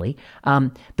 anecdotally.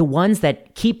 The ones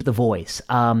that keep the voice,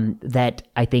 that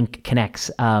I think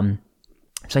connects.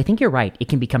 So I think you're right. It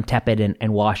can become tepid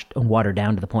and washed and watered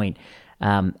down to the point.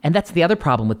 And that's the other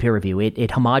problem with peer review. It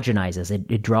homogenizes,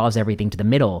 it draws everything to the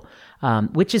middle,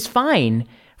 which is fine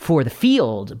for the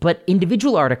field, but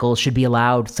individual articles should be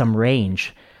allowed some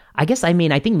range. I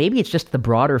think maybe it's just the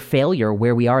broader failure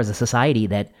where we are as a society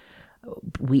that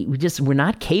we're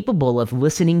not capable of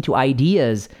listening to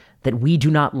ideas that we do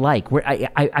not like.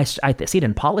 I see it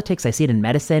in politics. I see it in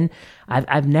medicine.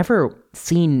 I've never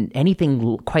seen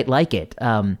anything quite like it.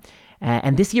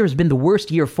 And this year has been the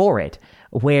worst year for it,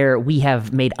 where we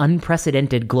have made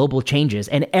unprecedented global changes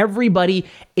and everybody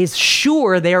is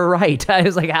sure they're right. I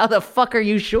was like, how the fuck are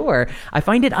you sure? I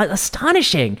find it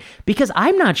astonishing because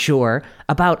I'm not sure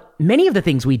about many of the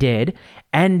things we did.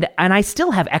 And I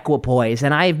still have equipoise,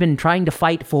 and I've been trying to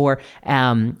fight for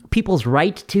people's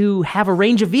right to have a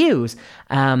range of views.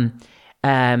 You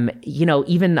know,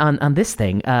 even on this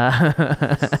thing.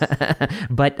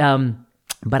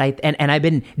 But I've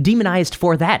been demonized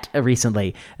for that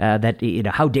recently. That, you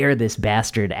know, how dare this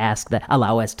bastard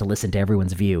allow us to listen to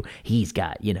everyone's view? He's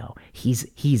got, you know,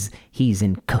 he's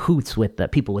in cahoots with the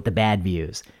people with the bad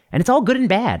views, and it's all good and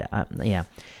bad. Yeah.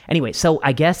 Anyway, so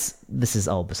I guess this is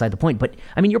all beside the point. But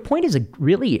I mean, your point is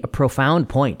really a profound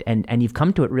point, and you've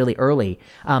come to it really early.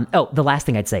 The last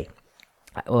thing I'd say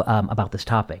about this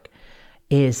topic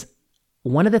is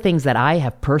one of the things that I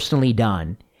have personally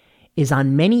done is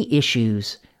on many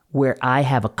issues where I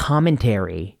have a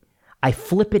commentary, I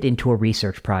flip it into a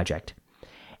research project.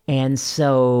 And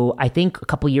so I think a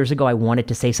couple of years ago, I wanted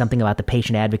to say something about the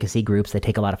patient advocacy groups that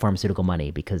take a lot of pharmaceutical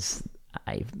money, because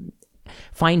I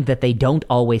find that they don't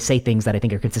always say things that I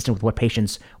think are consistent with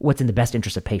what's in the best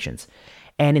interest of patients.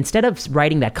 And instead of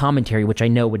writing that commentary, which I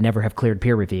know would never have cleared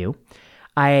peer review,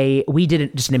 we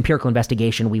did just an empirical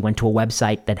investigation. We went to a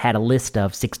website that had a list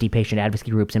of 60 patient advocacy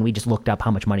groups, and we just looked up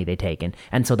how much money they take.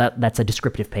 And so that's a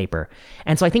descriptive paper.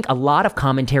 And so I think a lot of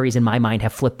commentaries in my mind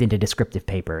have flipped into descriptive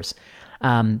papers.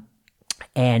 And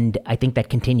I think that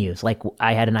continues. Like,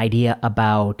 I had an idea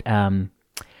about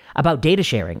data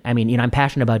sharing. I mean, you know, I'm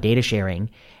passionate about data sharing,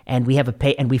 and we have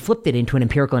and we flipped it into an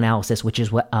empirical analysis, which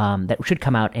is what that should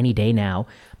come out any day now.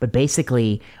 But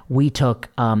basically, we took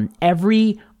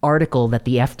every article that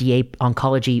the FDA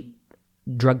Oncology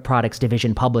Drug Products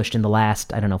Division published in the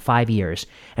last, 5 years.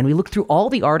 And we looked through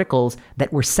all the articles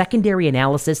that were secondary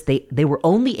analysis they were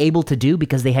only able to do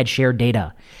because they had shared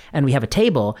data. And we have a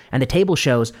table, and the table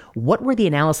shows what were the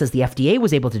analysis the FDA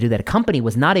was able to do that a company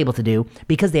was not able to do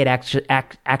because they had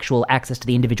actual access to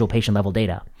the individual patient level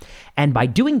data. And by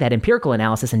doing that empirical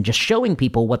analysis and just showing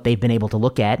people what they've been able to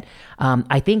look at,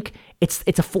 I think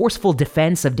it's a forceful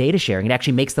defense of data sharing. It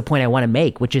actually makes the point I want to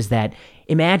make, which is that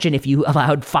imagine if you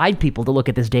allowed 5 people to look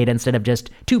at this data instead of just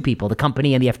 2 people, the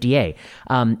company and the FDA.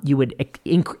 You would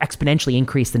exponentially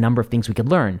increase the number of things we could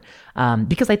learn,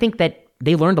 because I think that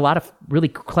they learned a lot of really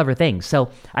clever things. So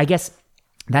I guess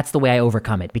that's the way I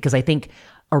overcome it, because I think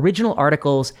original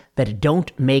articles that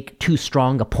don't make too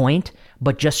strong a point,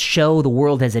 but just show the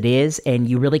world as it is, and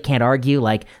you really can't argue,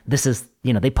 like, this is,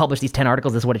 you know, they published these 10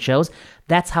 articles, this is what it shows.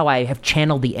 That's how I have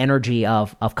channeled the energy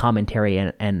of commentary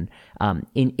and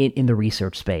in the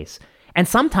research space. And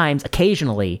sometimes,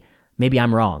 occasionally, maybe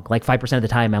I'm wrong. Like 5% of the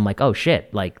time, I'm like, oh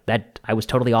shit, like that, I was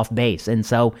totally off base. And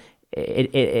so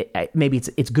maybe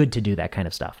it's good to do that kind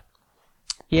of stuff.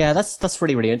 Yeah, that's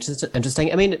really, really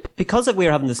interesting. I mean, because we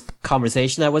were having this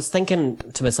conversation, I was thinking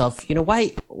to myself, you know,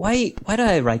 why do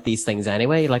I write these things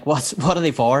anyway? Like, what are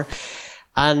they for?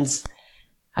 And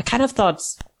I kind of thought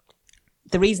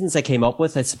the reasons I came up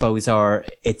with, I suppose, are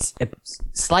it's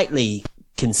slightly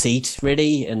conceit,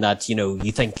 really, in that, you know,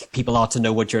 you think people ought to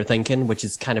know what you're thinking, which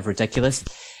is kind of ridiculous.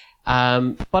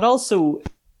 But also,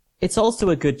 it's also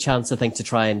a good chance, I think, to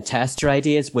try and test your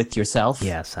ideas with yourself.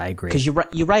 Yes, I agree. Because you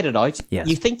write it out. Yes.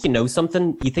 You think you know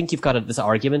something. You think you've got this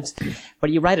argument, but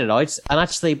you write it out, and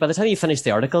actually, by the time you finish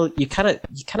the article, you kind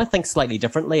of think slightly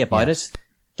differently about it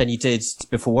than you did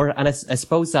before. And I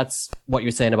suppose that's what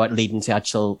you're saying about leading to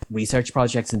actual research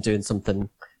projects and doing something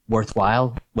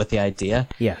worthwhile with the idea.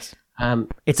 Yes.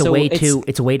 It's a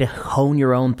way to hone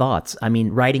your own thoughts. I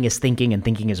mean, writing is thinking and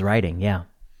thinking is writing. Yeah.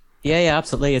 Yeah,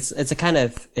 absolutely. It's a kind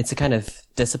of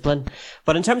discipline.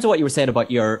 But in terms of what you were saying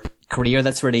about your career,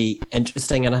 that's really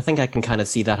interesting. And I think I can kind of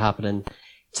see that happening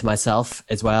to myself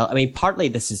as well. I mean, partly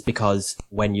this is because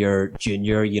when you're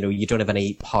junior, you don't have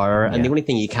any power, and the only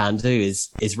thing you can do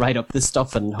is write up this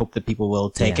stuff and hope that people will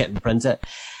take it and print it.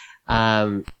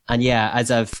 And yeah,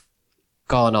 as I've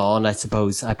gone on, I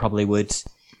suppose I probably would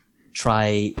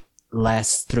try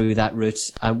less through that route.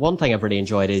 And one thing I've really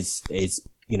enjoyed is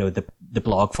the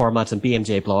blog format, and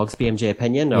BMJ blogs, BMJ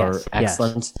Opinion are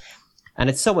excellent. And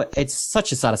it's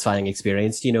such a satisfying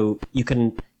experience.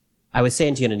 I was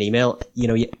saying to you in an email,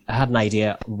 I had an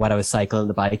idea when I was cycling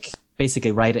the bike,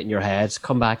 basically write it in your head,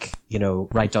 come back,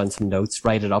 write down some notes,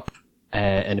 write it up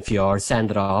in a few hours,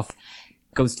 send it off,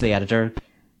 goes to the editor,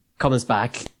 comes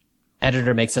back,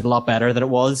 editor makes it a lot better than it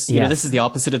was. This is the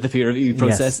opposite of the peer review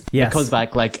process. Yes. It comes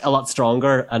back like a lot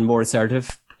stronger and more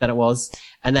assertive than it was.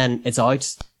 And then it's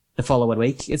out the following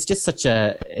week. It's just such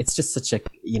a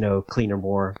cleaner,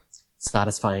 more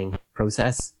satisfying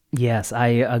process. Yes, I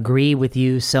agree with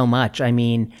you so much. I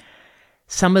mean,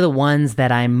 some of the ones that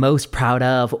I'm most proud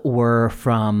of were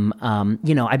from,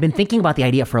 I've been thinking about the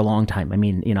idea for a long time. I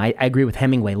mean, I agree with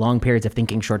Hemingway, long periods of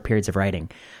thinking, short periods of writing.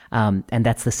 And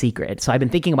that's the secret. So I've been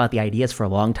thinking about the ideas for a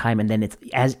long time. And then it's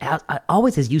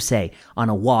always, as you say, on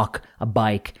a walk, a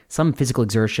bike, some physical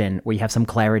exertion where you have some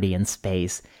clarity in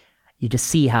space. You just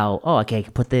see how, okay, I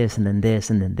can put this and then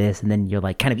this and then this. And then you're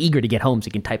like kind of eager to get home so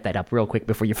you can type that up real quick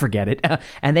before you forget it.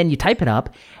 And then you type it up.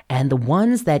 And the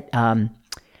ones that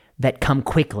come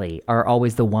quickly are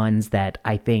always the ones that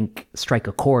I think strike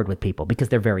a chord with people because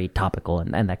they're very topical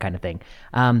and that kind of thing.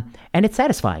 And it's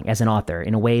satisfying as an author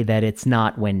in a way that it's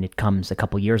not when it comes a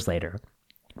couple years later.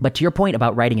 But to your point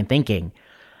about writing and thinking,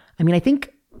 I mean,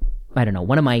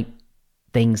 one of my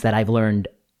things that I've learned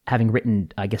having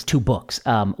written, I guess, 2 books,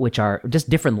 which are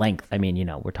just different length. I mean,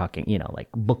 we're talking, like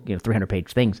book,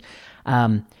 300-page things.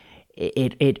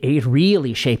 It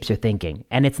really shapes your thinking,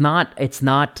 and it's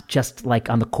not just like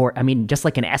on the course. I mean, just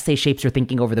like an essay shapes your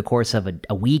thinking over the course of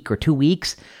a week or 2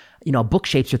 weeks. A book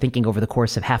shapes your thinking over the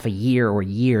course of half a year or a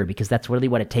year, because that's really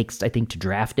what it takes, I think, to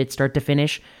draft it, start to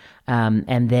finish.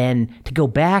 And then to go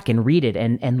back and read it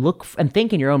and look and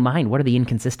think in your own mind, what are the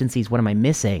inconsistencies? What am I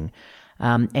missing?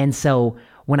 And so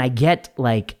when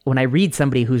I read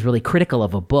somebody who's really critical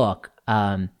of a book,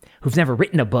 who's never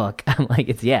written a book, I'm like,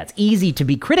 it's easy to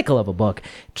be critical of a book.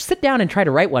 Just sit down and try to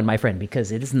write one, my friend,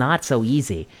 because it is not so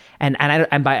easy. And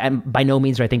by no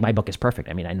means do I think my book is perfect.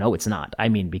 I mean, I know it's not. I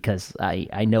mean, because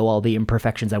I know all the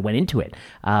imperfections that went into it.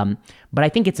 But I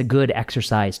think it's a good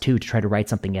exercise too, to try to write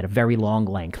something at a very long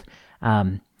length.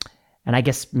 And I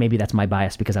guess maybe that's my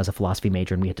bias because I was a philosophy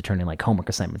major and we had to turn in like homework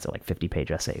assignments at like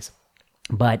 50-page essays.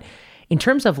 But in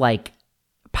terms of like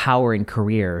power in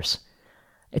careers,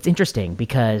 it's interesting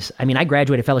because, I mean, I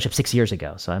graduated fellowship 6 years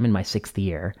ago, so I'm in my 6th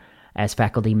year as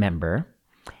faculty member.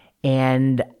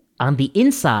 And on the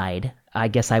inside, I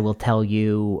guess I will tell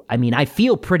you, I mean, I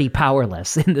feel pretty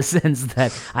powerless in the sense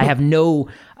that I have no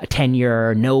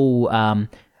tenure,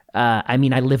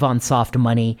 I live on soft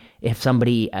money. If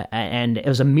somebody, and it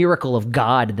was a miracle of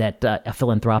God that a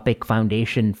philanthropic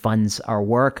foundation funds our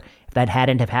work. If that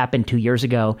hadn't have happened 2 years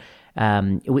ago,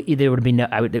 there would have been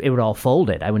it would all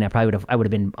folded. I would have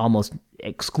been almost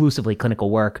exclusively clinical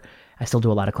work. I still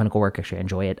do a lot of clinical work. Actually, I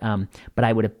enjoy it. But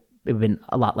it would have been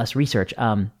a lot less research.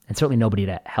 And certainly nobody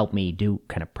to help me do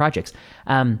kind of projects.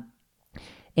 And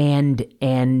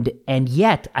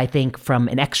yet, I think from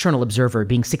an external observer,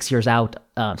 being 6 years out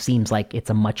seems like it's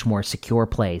a much more secure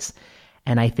place.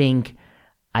 And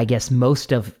I guess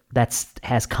most of that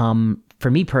has come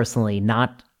for me personally,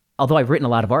 although I've written a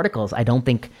lot of articles, I don't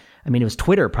think, it was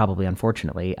Twitter probably,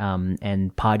 unfortunately,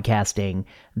 and podcasting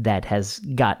that has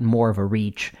got more of a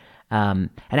reach. And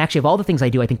actually, of all the things I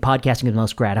do, I think podcasting is the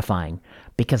most gratifying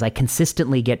because I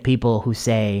consistently get people who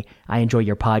say, I enjoy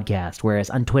your podcast.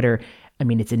 Whereas on Twitter,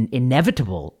 it's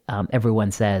inevitable.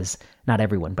 Everyone says, not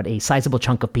everyone, but a sizable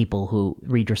chunk of people who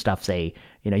read your stuff say,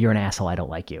 you're an asshole, I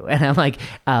don't like you. And I'm like,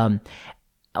 and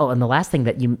the last thing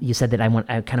that you said that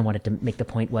I kind of wanted to make the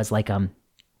point was like,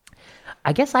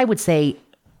 I guess I would say,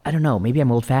 I don't know, maybe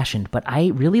I'm old fashioned, but I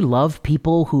really love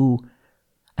people who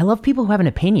have an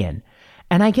opinion.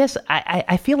 And I guess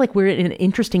I feel like we're in an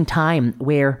interesting time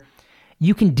where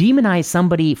you can demonize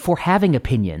somebody for having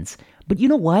opinions. But you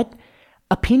know what?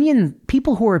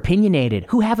 People who are opinionated,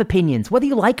 who have opinions, whether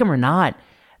you like them or not,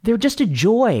 they're just a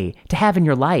joy to have in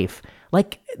your life.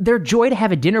 Like, they're joy to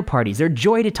have at dinner parties. They're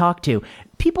joy to talk to.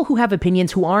 People who have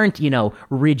opinions who aren't,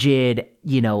 rigid,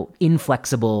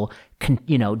 inflexible,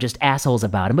 just assholes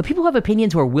about them. But people who have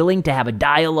opinions who are willing to have a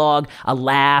dialogue, a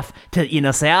laugh,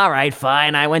 to, say, all right,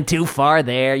 fine, I went too far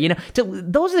there.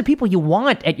 Those are the people you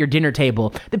want at your dinner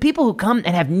table. The people who come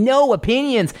and have no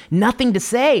opinions, nothing to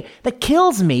say. That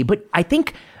kills me. But I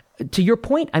think, to your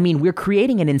point, I mean, we're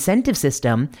creating an incentive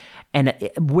system and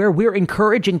where we're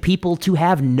encouraging people to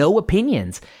have no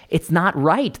opinions. It's not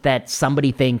right that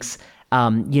somebody thinks,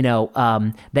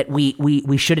 that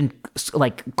we shouldn't,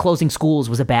 like, closing schools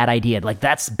was a bad idea. Like,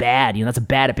 that's bad. That's a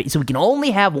bad opinion. So we can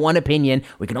only have one opinion.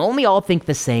 We can only all think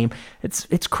the same.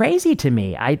 It's crazy to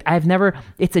me. I've never.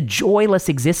 It's a joyless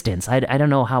existence. I don't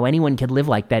know how anyone could live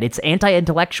like that. It's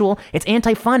anti-intellectual. It's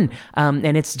anti-fun.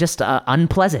 And it's just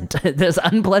unpleasant. It's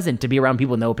unpleasant to be around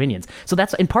people with no opinions. So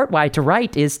that's in part why to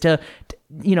write is to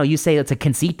you say it's a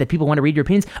conceit that people want to read your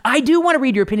opinions. I do want to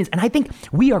read your opinions. And I think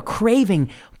people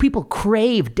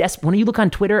crave when you look on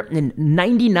Twitter, and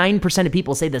 99% of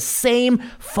people say the same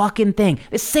fucking thing.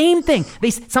 The same thing.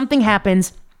 Something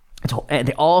happens, and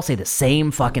they all say the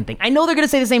same fucking thing. I know they're going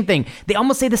to say the same thing. They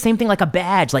almost say the same thing like a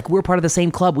badge, like we're part of the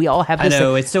same club. We all have this. I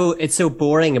know, it's so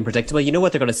boring and predictable. You know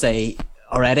what they're going to say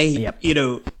already? Yep.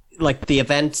 Like the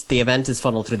event is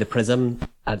funneled through the prism.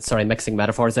 Sorry, mixing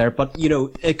metaphors there, but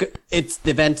it's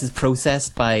the event is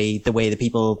processed by the way the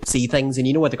people see things, and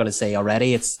you know what they're going to say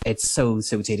already. It's so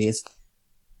tedious.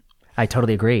 I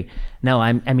totally agree. No,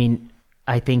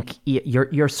 I think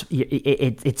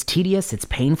it's tedious. It's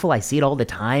painful. I see it all the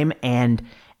time, and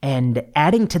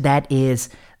adding to that is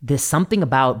there's something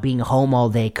about being home all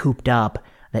day, cooped up,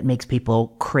 that makes people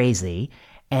crazy.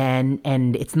 And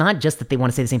it's not just that they want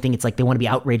to say the same thing. It's like they want to be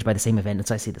outraged by the same event. And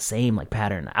so I see the same like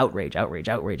pattern: outrage.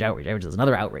 There's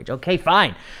another outrage. Okay,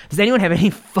 fine. Does anyone have any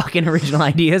fucking original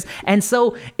ideas? And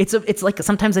so it's like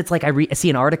sometimes it's like I see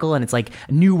an article and it's like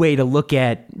a new way to look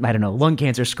at, I don't know, lung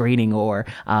cancer screening or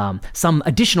some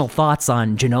additional thoughts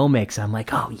on genomics. I'm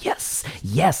like, oh yes.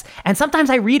 And sometimes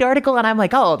I read article and I'm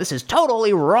like, oh, this is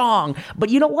totally wrong. But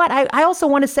you know what? I also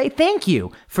want to say thank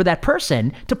you for that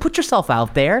person to put yourself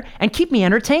out there and keep me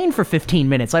entertained for 15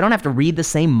 minutes. So I don't have to read the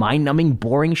same mind-numbing,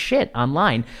 boring shit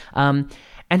online.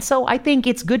 And so I think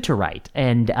it's good to write,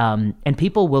 and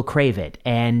people will crave it.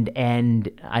 And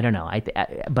I don't know,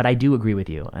 but I do agree with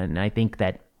you, and I think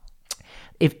that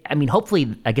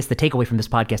hopefully, I guess the takeaway from this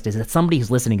podcast is that somebody who's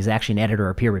listening is actually an editor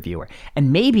or peer reviewer,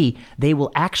 and maybe they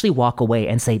will actually walk away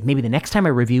and say, maybe the next time I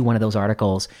review one of those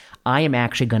articles, I am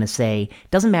actually going to say,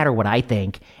 doesn't matter what I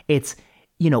think, it's,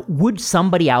 would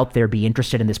somebody out there be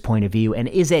interested in this point of view? And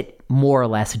is it more or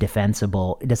less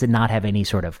defensible? Does it not have any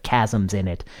sort of chasms in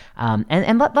it?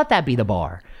 And let that be the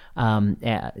bar.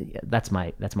 That's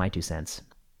my 2 cents.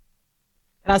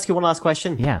 Can I ask you one last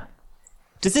question? Yeah.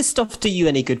 Does this stuff do you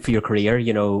any good for your career?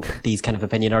 These kind of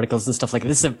opinion articles and stuff like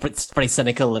this. It's very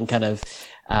cynical and kind of,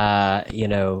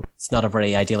 it's not a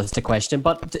very idealistic question,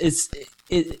 but is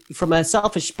from a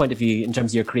selfish point of view, in terms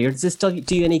of your career, does this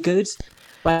do you any good?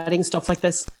 Writing stuff like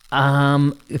this?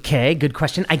 Okay, good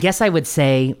question. I guess I would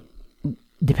say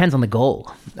depends on the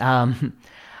goal.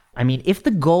 If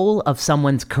the goal of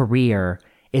someone's career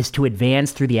is to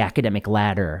advance through the academic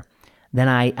ladder, then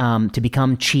to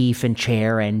become chief and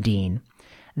chair and dean,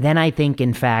 then I think,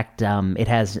 in fact, it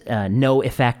has no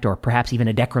effect or perhaps even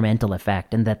a decremental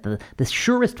effect, and that the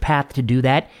surest path to do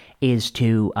that is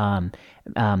to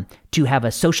have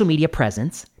a social media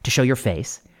presence, to show your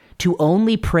face, to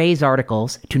only praise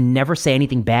articles, to never say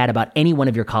anything bad about any one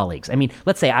of your colleagues.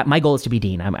 Let's say my goal is to be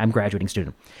dean. I'm a graduating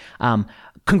student.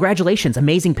 Congratulations,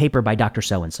 amazing paper by Dr.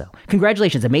 So-and-so.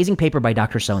 Congratulations, amazing paper by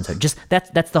Dr. So-and-so. Just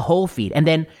that's the whole feed. And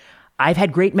then I've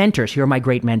had great mentors. Here are my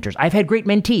great mentors. I've had great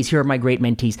mentees. Here are my great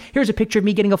mentees. Here's a picture of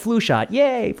me getting a flu shot.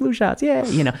 Yay, flu shots. Yay.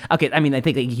 Okay. I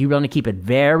think you want to keep it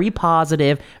very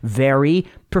positive, very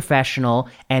professional,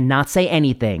 and not say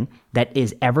anything that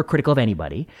is ever critical of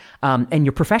anybody. And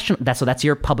your professional, that's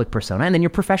your public persona. And then your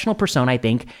professional persona, I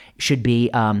think, should be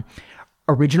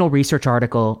original research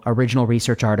article.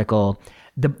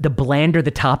 The blander the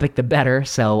topic, the better.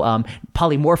 So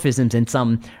polymorphisms in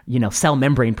some, cell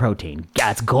membrane protein.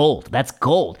 That's gold.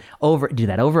 Do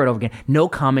that over and over again. No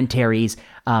commentaries.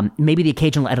 Maybe the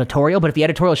occasional editorial, but if the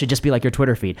editorial should just be like your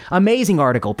Twitter feed. Amazing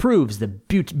article proves the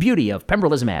beauty of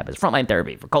pembrolizumab as frontline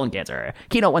therapy for colon cancer.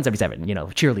 Keynote 177.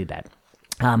 Cheerlead that.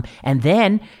 And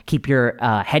then keep your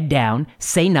head down,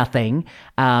 say nothing,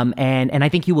 and I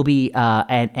think you will be.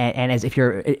 And as if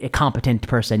you're a competent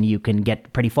person, you can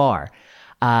get pretty far.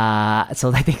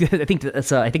 So I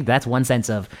think that's one sense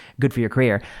of good for your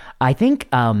career. I think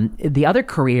the other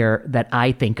career that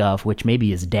I think of, which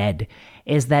maybe is dead,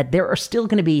 is that there are still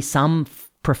going to be some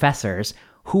professors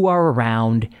who are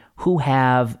around who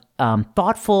have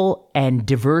thoughtful and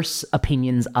diverse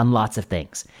opinions on lots of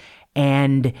things.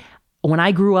 And when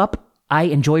I grew up, I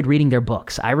enjoyed reading their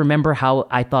books. I remember how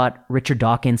I thought Richard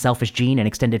Dawkins' Selfish Gene and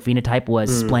Extended Phenotype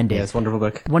was splendid. Yes, wonderful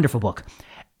book. Wonderful book.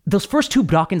 Those first two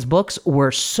Dawkins books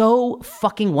were so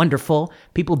fucking wonderful.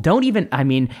 People don't even,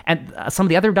 and some of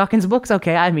the other Dawkins books,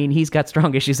 okay, he's got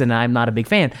strong issues and I'm not a big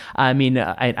fan.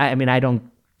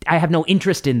 I have no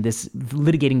interest in this,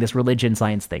 litigating this religion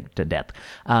science thing to death.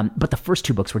 But the first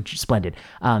two books were splendid.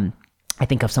 I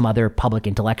think of some other public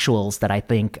intellectuals that I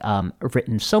think have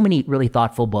written so many really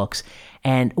thoughtful books.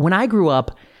 And when I grew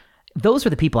up, those were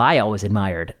the people I always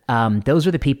admired. Those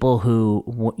were the people who,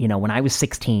 when I was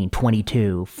 16,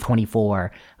 22,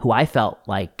 24, who I felt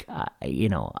like,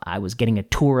 I was getting a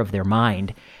tour of their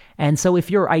mind. And so if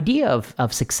your idea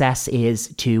of success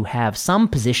is to have some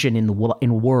position in the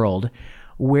world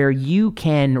where you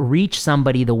can reach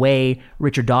somebody the way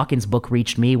Richard Dawkins' book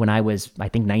reached me when I was, I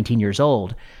think, 19 years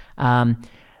old,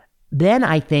 then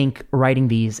I think writing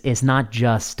these is not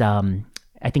just,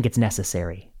 I think it's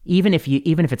necessary. Even if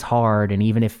it's hard, and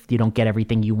even if you don't get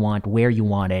everything you want where you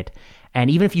want it,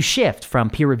 and even if you shift from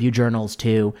peer-reviewed journals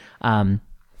to the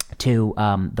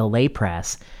lay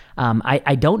press,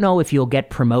 I don't know if you'll get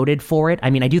promoted for it. I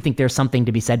do think there's something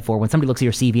to be said for when somebody looks at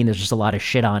your CV and there's just a lot of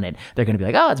shit on it. They're going to be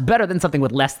like, oh, it's better than something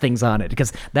with less things on it.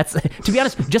 Because that's, to be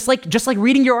honest, just like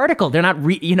reading your article. They're not,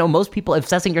 most people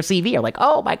assessing your CV are like,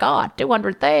 oh my God,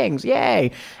 200 things,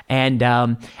 yay. And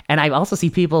I also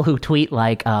see people who tweet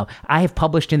like, I have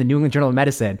published in the New England Journal of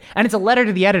Medicine, and it's a letter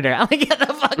to the editor. I'm like, get the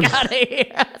fuck out of here.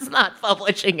 It's not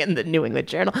publishing in the New England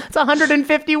Journal. It's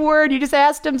 150 word. You just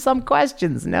asked him some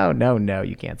questions. No,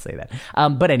 you can't say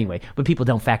that. But anyway, people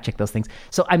don't fact check those things.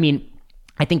 So,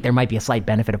 I think there might be a slight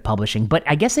benefit of publishing, but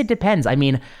I guess it depends. I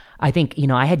think,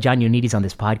 I had John Ioannidis on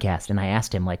this podcast, and I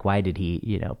asked him, like, why did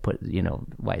he,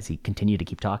 why does he continue to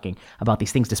keep talking about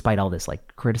these things despite all this,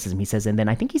 like, criticism? He says, and then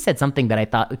I think he said something that I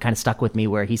thought kind of stuck with me,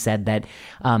 where he said that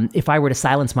if I were to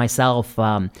silence myself,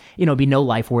 it'd be no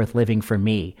life worth living for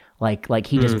me. Like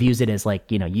he just views it as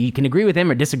like, you can agree with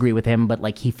him or disagree with him, but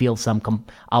like he feels some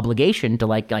obligation to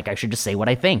like I should just say what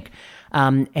I think.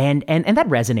 And that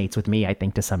resonates with me, I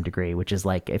think, to some degree, which is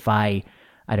like, if I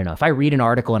don't know, if I read an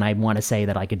article and I want to say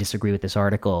that I could disagree with this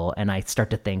article, and I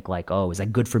start to think like, oh, is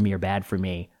that good for me or bad for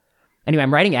me? Anyway,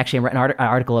 I'm writing an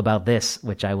article about this,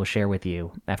 which I will share with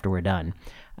you after we're done.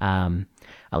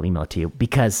 I'll email it to you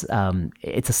because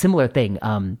it's a similar thing.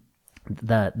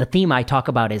 The theme I talk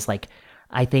about is like,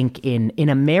 I think in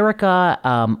America,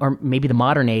 or maybe the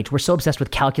modern age, we're so obsessed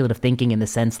with calculative thinking in the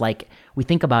sense like we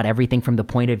think about everything from the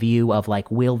point of view of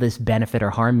like, will this benefit or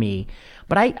harm me?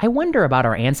 But I wonder about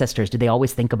our ancestors. Did they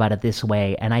always think about it this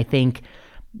way? And I think,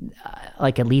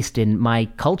 like, at least in my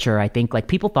culture, I think like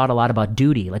people thought a lot about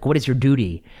duty. Like, what is your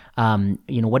duty?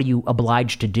 What are you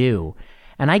obliged to do?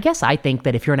 And I guess I think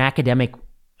that if you're an academic,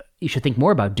 you should think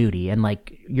more about duty. And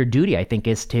like your duty, I think,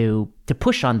 is to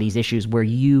push on these issues where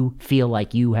you feel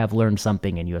like you have learned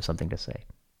something and you have something to say.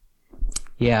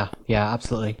 Yeah,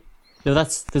 absolutely. No,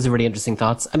 those are really interesting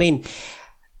thoughts.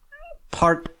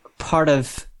 Part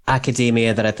of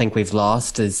academia that I think we've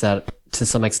lost is that to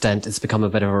some extent it's become a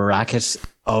bit of a racket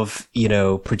of,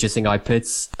 producing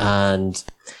outputs and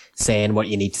saying what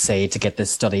you need to say to get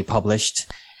this study published.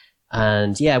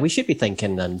 And yeah, we should be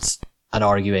thinking and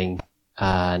arguing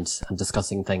and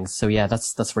discussing things. So yeah,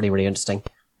 that's really, really interesting.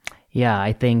 Yeah,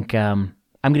 I think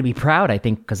I'm going to be proud,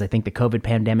 because I think the COVID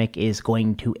pandemic is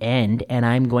going to end, and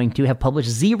I'm going to have published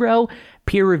 0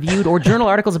 peer-reviewed or journal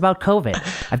articles about COVID.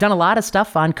 I've done a lot of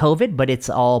stuff on COVID, but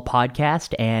it's all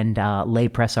podcast and lay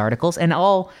press articles, and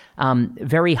all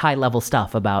very high-level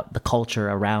stuff about the culture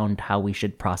around how we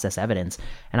should process evidence.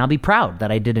 And I'll be proud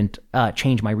that I didn't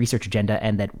change my research agenda,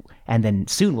 and then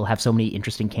soon we'll have so many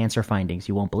interesting cancer findings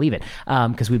you won't believe it,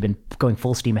 because we've been going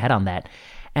full steam ahead on that.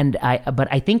 And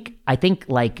I think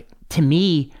like, to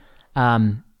me,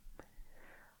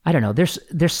 I don't know,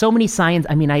 there's so many science.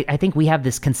 I think we have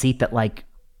this conceit that like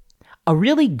a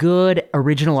really good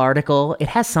original article, it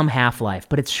has some half-life,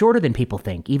 but it's shorter than people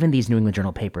think. Even these New England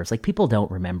Journal papers, like people don't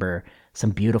remember some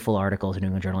beautiful articles in New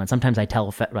England Journal. And sometimes I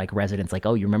tell like residents like,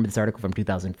 oh, you remember this article from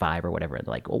 2005 or whatever. And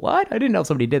they're like, well, what? I didn't know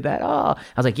somebody did that. Oh, I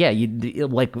was like, yeah,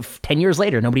 like 10 years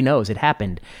later, nobody knows it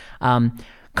happened.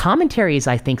 Commentaries,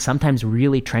 I think sometimes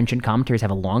really trenchant commentaries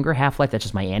have a longer half-life. That's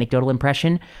just my anecdotal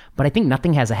impression. But I think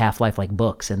nothing has a half-life like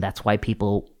books, and that's why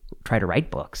people try to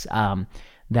write books.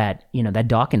 That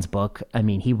Dawkins book, I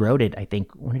mean, he wrote it, I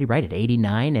think, when did he write it?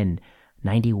 89 and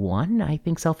 91, I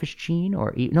think, Selfish Gene,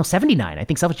 79. I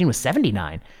think Selfish Gene was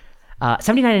 79.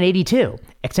 79 and 82.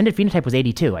 Extended Phenotype was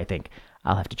 82, I think.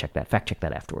 I'll have to fact check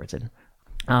that afterwards.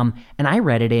 And I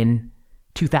read it in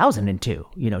 2002,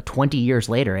 20 years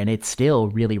later, and it still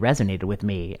really resonated with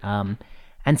me.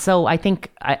 And so I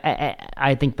think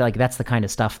I think like that's the kind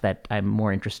of stuff that I'm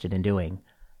more interested in doing.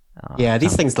 Yeah,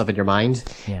 these things live in your mind.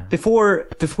 Yeah. Before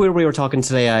we were talking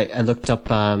today, I looked up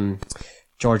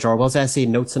George Orwell's essay,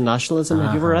 Notes on Nationalism.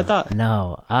 Have you ever read that?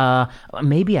 No.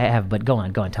 Maybe I have, but go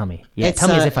on, tell me. Yeah, tell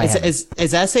me as if I have.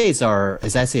 His essays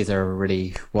are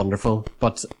really wonderful,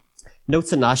 but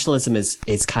Notes on Nationalism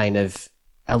is kind of,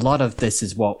 a lot of this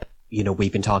is what,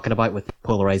 we've been talking about with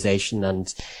polarization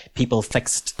and people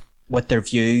fixed with their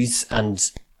views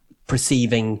and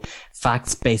perceiving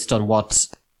facts based on what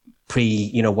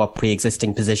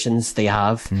pre-existing positions they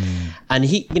have. And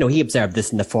he observed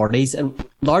this in the 40s, and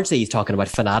largely he's talking about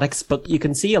fanatics, but you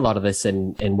can see a lot of this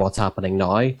in what's happening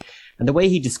now. And the way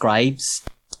he describes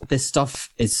this stuff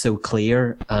is so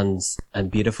clear and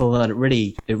beautiful, and it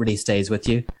really stays with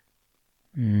you.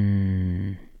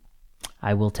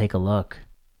 I will take a look.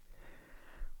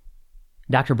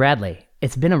 Dr. Bradley,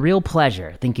 it's been a real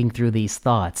pleasure thinking through these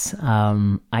thoughts.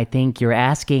 I think you're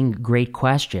asking great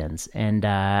questions, and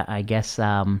I guess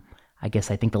I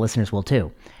think the listeners will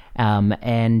too.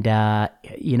 When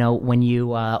you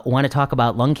want to talk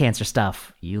about lung cancer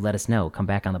stuff, you let us know. Come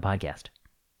back on the podcast.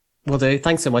 Will do.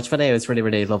 Thanks so much, Vinay. It was really,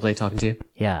 really lovely talking to you.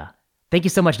 Yeah. Thank you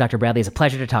so much, Dr. Bradley. It's a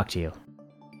pleasure to talk to you.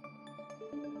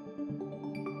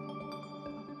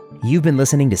 You've been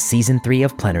listening to Season 3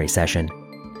 of Plenary Session.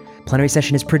 Plenary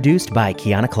Session is produced by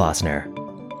Kiana Klossner.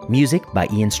 Music by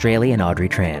Ian Straley and Audrey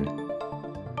Tran.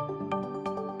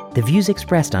 The views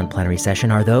expressed on Plenary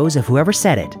Session are those of whoever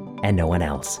said it and no one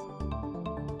else.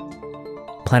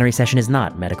 Plenary Session is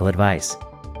not medical advice.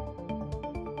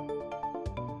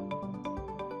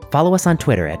 Follow us on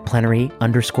Twitter at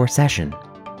plenary_session.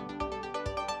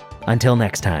 Until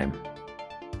next time.